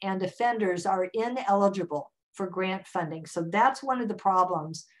survivors and offenders are ineligible for grant funding. So that's one of the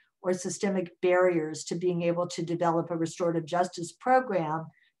problems or systemic barriers to being able to develop a restorative justice program.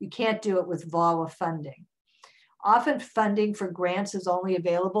 You can't do it with VAWA funding. Often funding for grants is only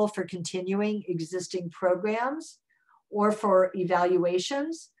available for continuing existing programs or for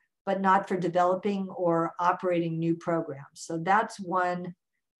evaluations, but not for developing or operating new programs. So that's one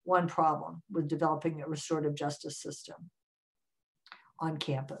problem with developing a restorative justice system on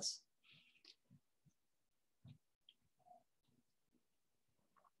campus.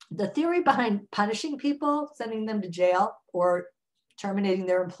 The theory behind punishing people, sending them to jail or terminating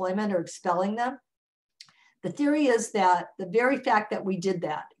their employment or expelling them, the theory is that the very fact that we did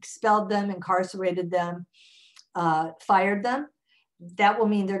that, expelled them, incarcerated them, fired them, that will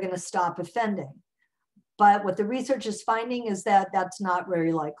mean they're going to stop offending. But what the research is finding is that that's not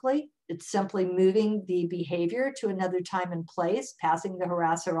very likely. It's simply moving the behavior to another time and place, passing the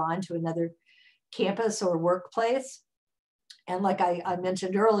harasser on to another campus or workplace. And like I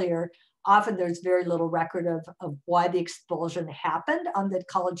mentioned earlier, often there's very little record of why the expulsion happened on the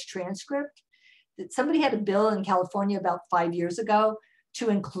college transcript. Somebody had a bill in California about 5 years ago to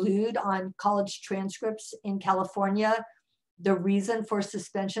include on college transcripts in California the reason for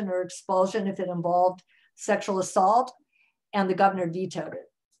suspension or expulsion if it involved sexual assault, and the governor vetoed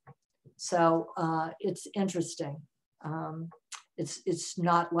it. So it's interesting. It's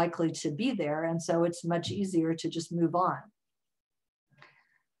not likely to be there, and so it's much easier to just move on.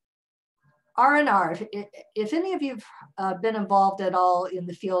 R&R, if any of you have been involved at all in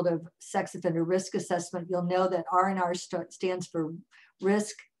the field of sex offender risk assessment, you'll know that R&R stands for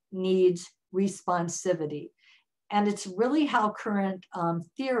risk, needs, responsivity. And it's really how current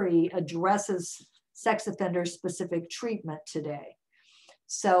theory addresses sex offender specific treatment today.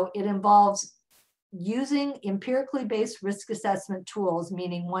 So it involves using empirically based risk assessment tools,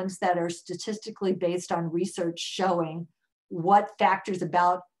 meaning ones that are statistically based on research showing what factors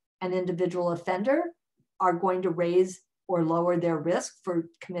about an individual offender are going to raise or lower their risk for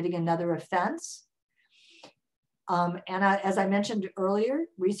committing another offense. As I mentioned earlier,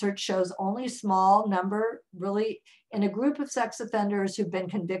 research shows only a small number, really, in a group of sex offenders who've been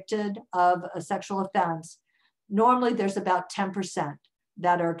convicted of a sexual offense, normally there's about 10%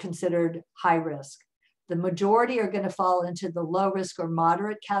 that are considered high risk. The majority are going to fall into the low risk or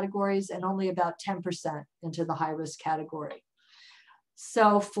moderate categories, and only about 10% into the high risk category.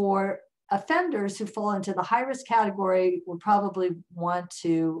 So for offenders who fall into the high risk category, we'll probably want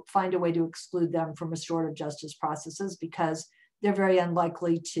to find a way to exclude them from restorative justice processes, because they're very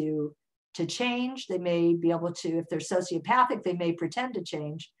unlikely to change. They may be able to, if they're sociopathic, they may pretend to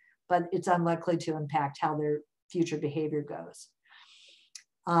change, but it's unlikely to impact how their future behavior goes.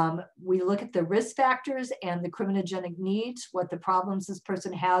 We look at the risk factors and the criminogenic needs, what the problems this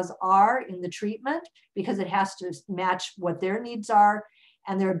person has are in the treatment, because it has to match what their needs are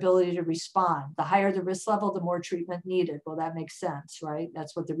and their ability to respond. The higher the risk level, the more treatment needed. Well, that makes sense, right?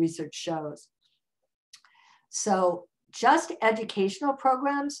 That's what the research shows. So just educational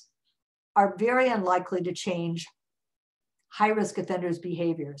programs are very unlikely to change high-risk offenders'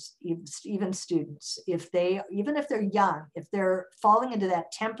 behaviors, even students. Even if they're young, if they're falling into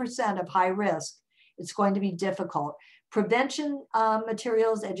that 10% of high risk, it's going to be difficult. Prevention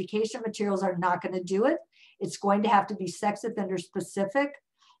materials, education materials are not going to do it. It's going to have to be sex offender specific,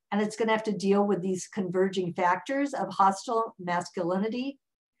 and it's going to have to deal with these converging factors of hostile masculinity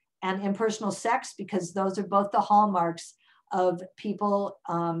and impersonal sex, because those are both the hallmarks of people,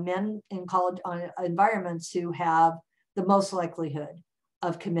 men in college environments, who have the most likelihood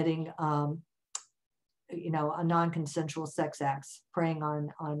of committing, a non-consensual sex acts, preying on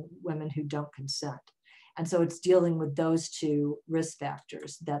women who don't consent. And so it's dealing with those two risk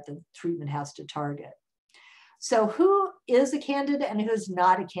factors that the treatment has to target. So who is a candidate and who's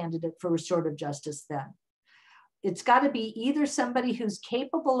not a candidate for restorative justice then? It's got to be either somebody who's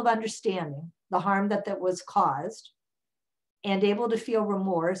capable of understanding the harm that was caused and able to feel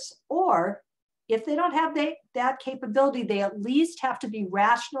remorse, or if they don't have that capability, they at least have to be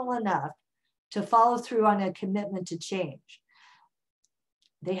rational enough to follow through on a commitment to change.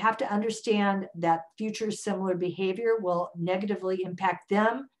 They have to understand that future similar behavior will negatively impact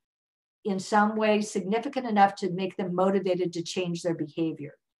them in some way significant enough to make them motivated to change their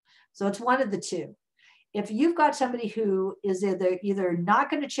behavior. So it's one of the two. If you've got somebody who is either not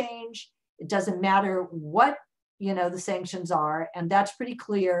going to change, it doesn't matter what the sanctions are, and that's pretty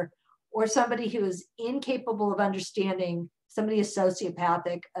clear, or somebody who is incapable of understanding, somebody is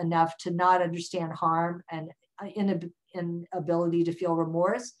sociopathic enough to not understand harm and inability to feel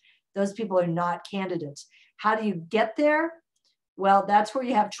remorse, those people are not candidates. How do you get there? Well, that's where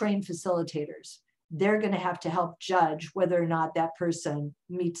you have trained facilitators. They're going to have to help judge whether or not that person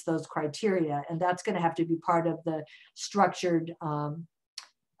meets those criteria. And that's going to have to be part of the structured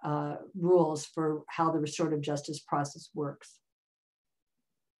rules for how the restorative justice process works.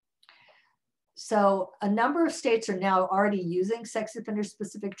 So a number of states are now already using sex offender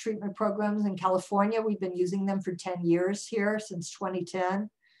specific treatment programs. In California, we've been using them for 10 years here, since 2010.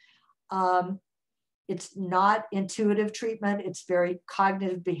 It's not intuitive treatment. It's very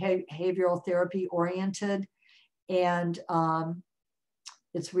cognitive behavioral therapy oriented, and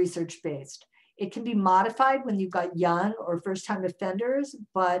it's research-based. It can be modified when you've got young or first-time offenders,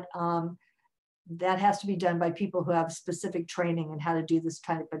 but that has to be done by people who have specific training in how to do this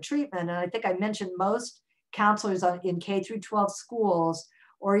kind of treatment. And I think I mentioned most counselors in K through 12 schools,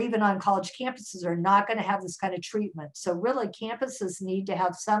 or even on college campuses, are not going to have this kind of treatment. So really, campuses need to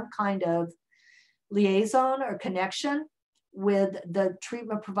have some kind of liaison or connection with the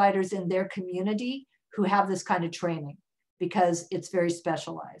treatment providers in their community who have this kind of training, because it's very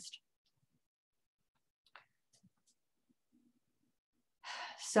specialized.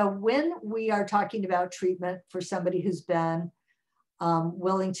 So when we are talking about treatment for somebody who's been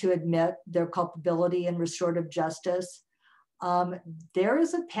willing to admit their culpability in restorative justice, there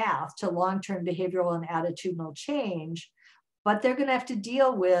is a path to long-term behavioral and attitudinal change, but they're going to have to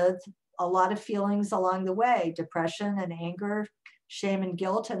deal with a lot of feelings along the way: depression and anger, shame and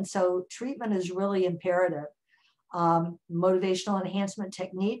guilt. And so treatment is really imperative. Motivational enhancement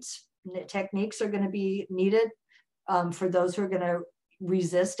techniques are going to be needed for those who are going to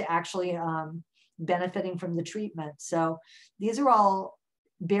resist actually benefiting from the treatment. So these are all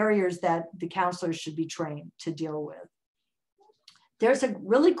barriers that the counselors should be trained to deal with. There's a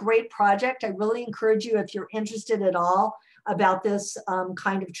really great project. I really encourage you, if you're interested at all about this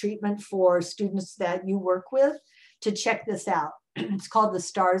kind of treatment for students that you work with, to check this out. It's called the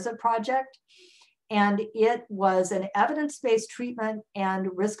STARSA project. And it was an evidence-based treatment and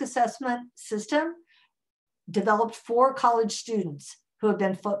risk assessment system developed for college students who have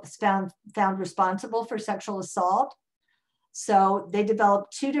been found responsible for sexual assault. So they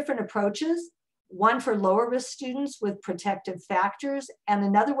developed two different approaches, one for lower risk students with protective factors, and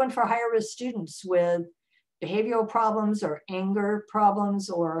another one for higher risk students with behavioral problems or anger problems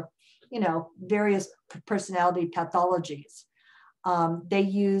or, you know, various personality pathologies. They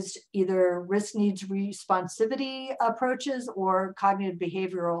used either risk needs responsivity approaches or cognitive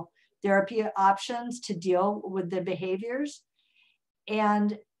behavioral therapy options to deal with the behaviors.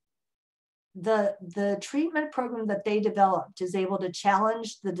 And the treatment program that they developed is able to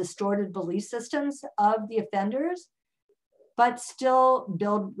challenge the distorted belief systems of the offenders, but still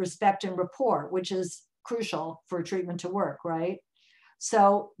build respect and rapport, which is crucial for treatment to work, right?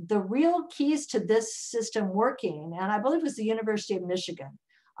 So the real keys to this system working, and I believe it was the University of Michigan.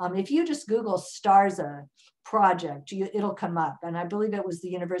 If you just Google STARZA project, it'll come up. And I believe it was the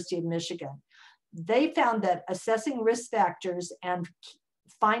University of Michigan. They found that assessing risk factors and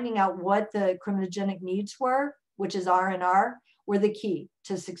finding out what the criminogenic needs were, which is R&R, were the key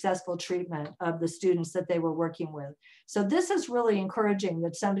to successful treatment of the students that they were working with. So this is really encouraging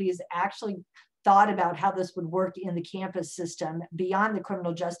that somebody has actually thought about how this would work in the campus system beyond the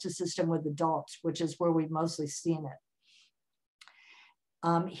criminal justice system with adults, which is where we've mostly seen it.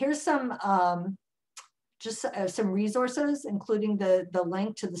 Here's some some resources, including the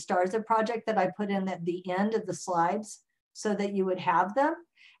link to the STARZA project that I put in at the end of the slides so that you would have them.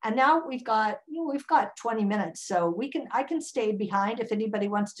 And now we've got 20 minutes, so I can stay behind if anybody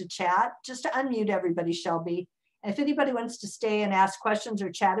wants to chat. Just to unmute everybody, Shelby. And if anybody wants to stay and ask questions or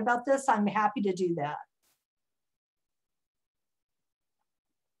chat about this, I'm happy to do that.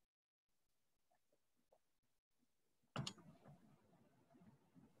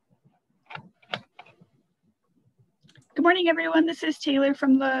 Good morning, everyone. This is Taylor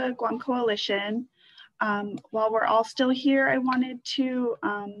from the Guam Coalition. While we're all still here, I wanted to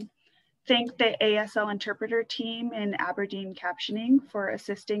thank the ASL interpreter team in Aberdeen Captioning for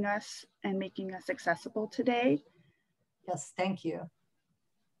assisting us and making us accessible today. Yes, thank you.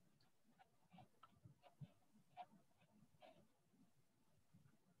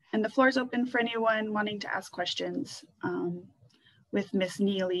 And the floor is open for anyone wanting to ask questions with Miss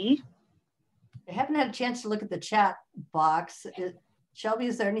Neely. I haven't had a chance to look at the chat box. Shelby,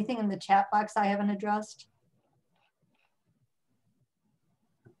 is there anything in the chat box I haven't addressed?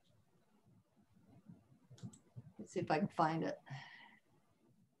 Let's see if I can find it.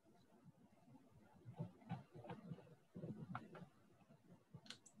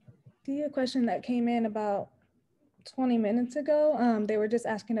 See a question that came in about 20 minutes ago. They were just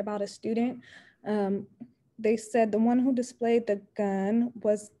asking about a student. They said the one who displayed the gun,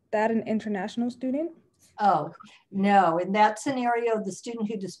 was that an international student? Oh, no. In that scenario, the student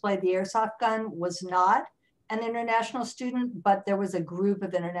who displayed the airsoft gun was not an international student, but there was a group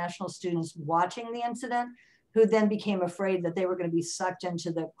of international students watching the incident who then became afraid that they were going to be sucked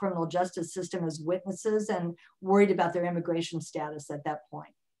into the criminal justice system as witnesses and worried about their immigration status at that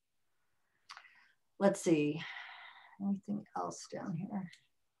point. Let's see, anything else down here?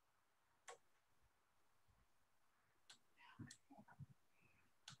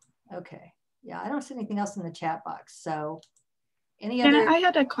 Okay, yeah, I don't see anything else in the chat box. So any other? And I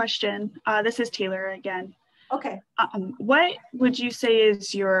had a question. This is Taylor again. Okay. What would you say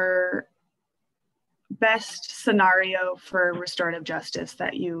is your best scenario for restorative justice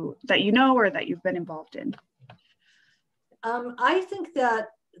that you know or that you've been involved in? I think that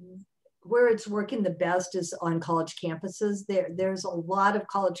where it's working the best is on college campuses. There's a lot of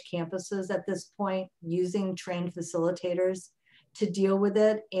college campuses at this point using trained facilitators to deal with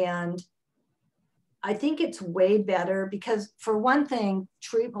it. And I think it's way better because, for one thing,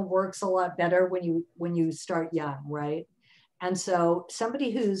 treatment works a lot better when you start young, right? And so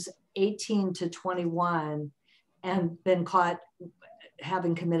somebody who's 18 to 21 and been caught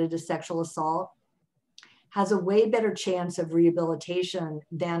having committed a sexual assault has a way better chance of rehabilitation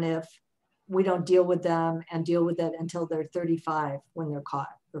than if we don't deal with them and deal with it until they're 35 when they're caught,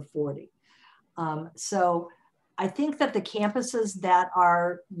 or 40. So I think that the campuses that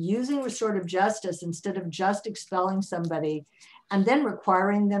are using restorative justice, instead of just expelling somebody and then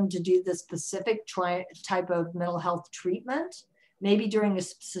requiring them to do the specific type of mental health treatment, maybe during a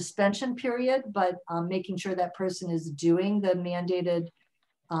suspension period, but making sure that person is doing the mandated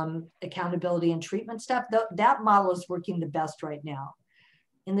accountability and treatment stuff, that model is working the best right now.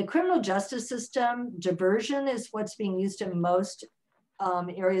 In the criminal justice system, diversion is what's being used in most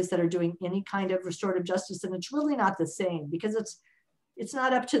areas that are doing any kind of restorative justice, and it's really not the same because it's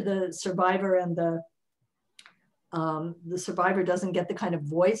not up to the survivor, and the survivor doesn't get the kind of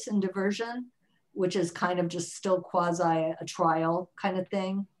voice in diversion, which is kind of just still quasi a trial kind of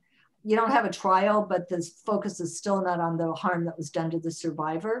thing. You don't have a trial, but the focus is still not on the harm that was done to the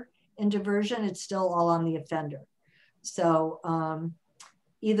survivor in diversion. It's still all on the offender. So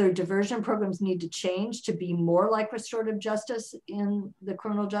either diversion programs need to change to be more like restorative justice in the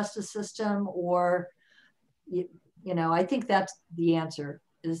criminal justice system, or, you know, I think that's the answer,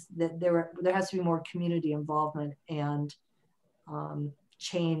 is that there has to be more community involvement and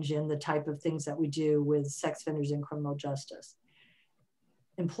change in the type of things that we do with sex offenders in criminal justice.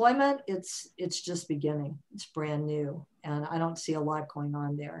 Employment, it's just beginning. It's brand new, and I don't see a lot going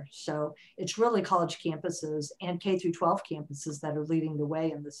on there. So it's really college campuses and K through 12 campuses that are leading the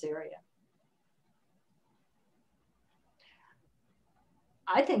way in this area.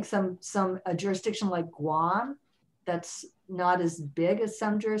 I think a jurisdiction like Guam, that's not as big as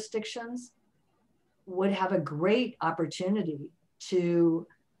some jurisdictions, would have a great opportunity to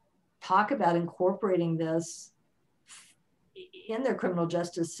talk about incorporating this in their criminal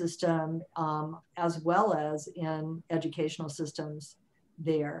justice system, as well as in educational systems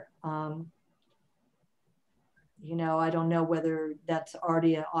there. You know, I don't know whether that's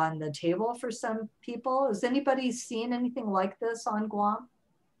already on the table for some people. Has anybody seen anything like this on Guam?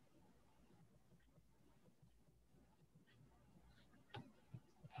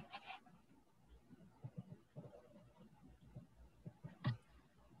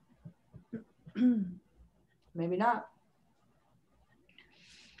 Maybe not.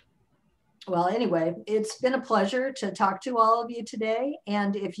 Well, anyway, it's been a pleasure to talk to all of you today.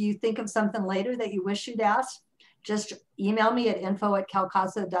 And if you think of something later that you wish you'd ask, just email me at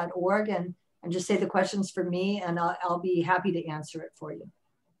info@calcasa.org and just say the questions for me, and I'll be happy to answer it for you.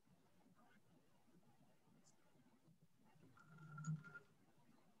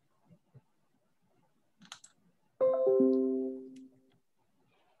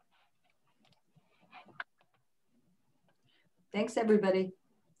 Thanks, everybody.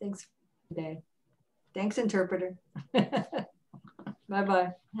 Thanks for today. Thanks, interpreter.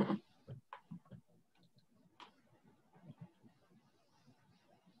 Bye-bye.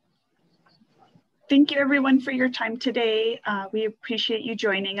 Thank you, everyone, for your time today. We appreciate you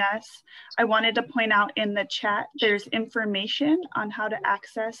joining us. I wanted to point out in the chat, there's information on how to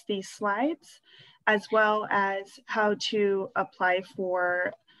access these slides, as well as how to apply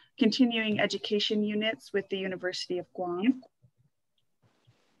for continuing education units with the University of Guam.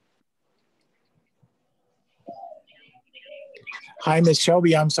 Hi, Ms.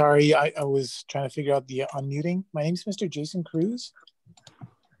 Shelby. I'm sorry. I was trying to figure out the unmuting. My name is Mr. Jason Cruz.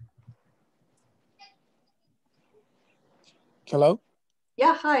 Hello?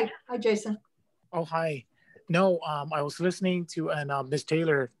 Yeah, hi. Hi, Jason. Oh, hi. No, I was listening to, and Ms.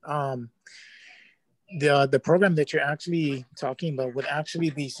 Taylor, the program that you're actually talking about would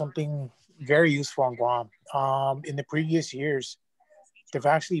actually be something very useful on Guam. In the previous years, there've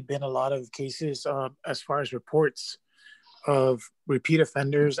actually been a lot of cases as far as reports of repeat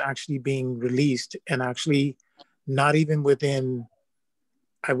offenders actually being released, and actually not even within,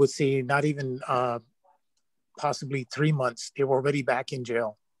 I would say, not even possibly 3 months, they were already back in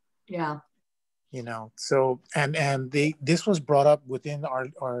jail. Yeah. You know, so, and this was brought up within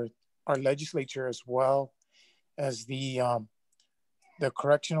our legislature, as well as the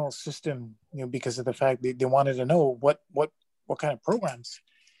correctional system, you know, because of the fact that they wanted to know what kind of programs.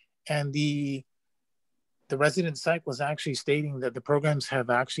 And the resident psych was actually stating that the programs have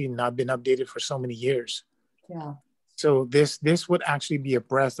actually not been updated for so many years. Yeah. So this would actually be a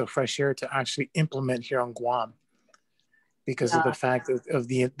breath of fresh air to actually implement here on Guam, because of the fact of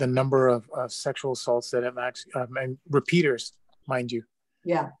the number of sexual assaults that have actually, and repeaters, mind you.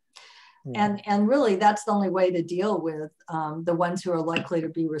 Yeah. And really, that's the only way to deal with the ones who are likely to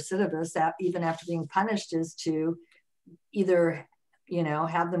be recidivists, even after being punished, is to either, you know,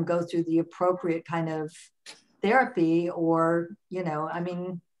 have them go through the appropriate kind of therapy, or, you know, I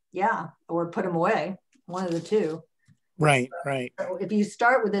mean, yeah, or put them away, one of the two. Right, right. So if you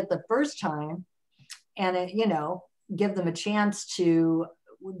start with it the first time, and it, you know, give them a chance to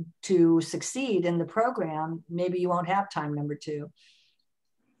succeed in the program, maybe you won't have time number two.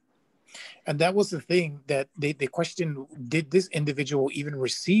 And that was the thing that they questioned, did this individual even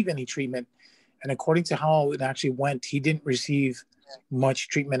receive any treatment? And according to how it actually went, he didn't receive much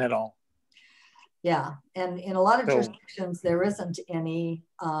treatment at all. Yeah, and in a lot of jurisdictions, there isn't any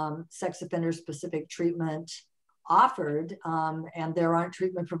sex offender specific treatment offered, and there aren't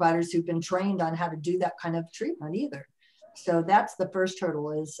treatment providers who've been trained on how to do that kind of treatment either. So that's the first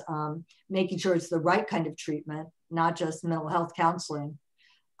hurdle, is making sure it's the right kind of treatment, not just mental health counseling.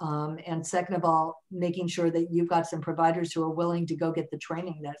 And second of all, making sure that you've got some providers who are willing to go get the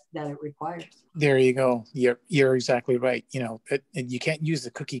training that it requires. There you go. You're exactly right. You know, you can't use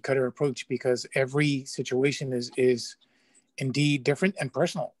the cookie cutter approach, because every situation is indeed different and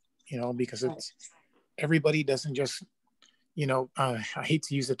personal, you know, because it's everybody doesn't just, you know, I hate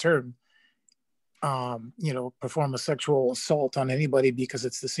to use the term, you know, perform a sexual assault on anybody because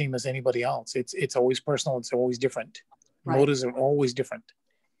it's the same as anybody else. It's always personal. It's always different. Right. Motives are always different.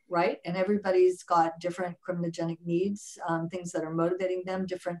 Right. And everybody's got different criminogenic needs, things that are motivating them,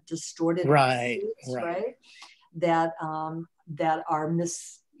 different distorted needs, right? That are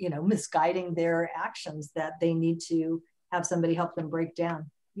misguiding their actions, that they need to have somebody help them break down.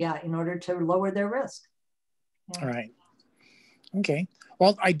 Yeah, in order to lower their risk. Yeah. All right. Okay.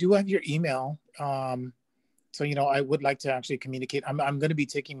 Well, I do have your email. So, you know, I would like to actually communicate. I'm going to be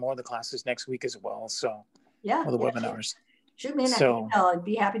taking more of the classes next week as well. So, yeah, all the webinars. Shoot me an email. I'd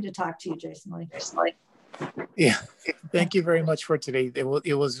be happy to talk to you, Jason Lee. Yeah. Thank you very much for today. It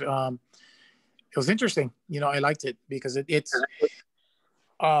was interesting. You know, I liked it because it's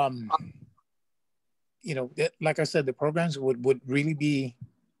you know, like I said, the programs would really be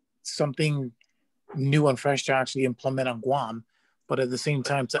something new and fresh to actually implement on Guam, but at the same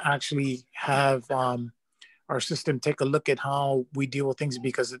time to actually have our system take a look at how we deal with things,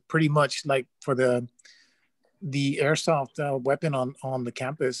 because it pretty much, like for the airsoft weapon on the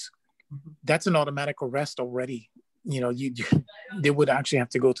campus, that's an automatic arrest already. You know, they would actually have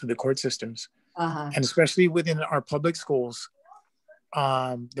to go to the court systems, and especially within our public schools,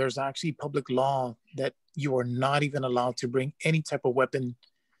 there's actually public law that you are not even allowed to bring any type of weapon,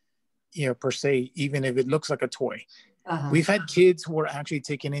 you know, per se, even if it looks like a toy. We've had kids who were actually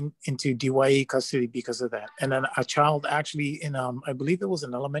taken into DYA custody because of that. And then a child actually in, I believe it was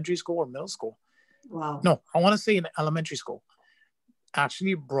in elementary school or middle school. Wow. No, I want to say in elementary school,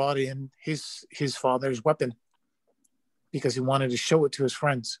 actually brought in his father's weapon because he wanted to show it to his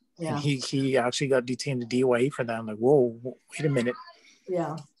friends. Yeah. And he actually got detained at DYA for that. I'm like, whoa, wait a minute.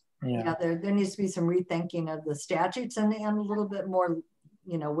 Yeah. There needs to be some rethinking of the statutes and a little bit more,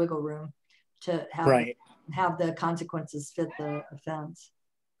 you know, wiggle room to have the consequences fit the offense.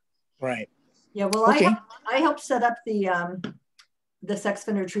 Right. Yeah. Well, okay. I helped set up the sex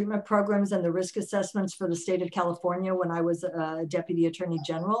offender treatment programs and the risk assessments for the state of California when I was a deputy attorney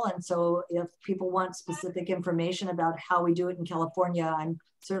general. And so if people want specific information about how we do it in California, I'm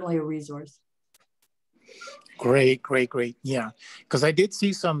certainly a resource. Great. Yeah. Because I did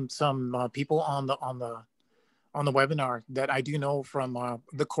see some people on the webinar that I do know from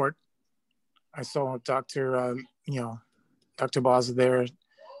the court. I saw Dr. Dr. Boz there,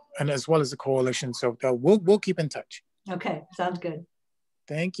 and as well as the coalition. So we'll keep in touch. Okay. Sounds good.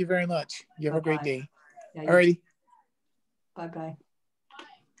 Thank you very much. You have a great day. Yeah, all righty. Bye-bye.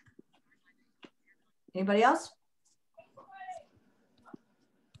 Anybody else?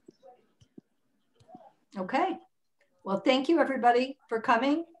 Okay. Well, thank you everybody for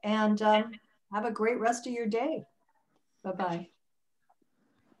coming, and have a great rest of your day. Bye-bye.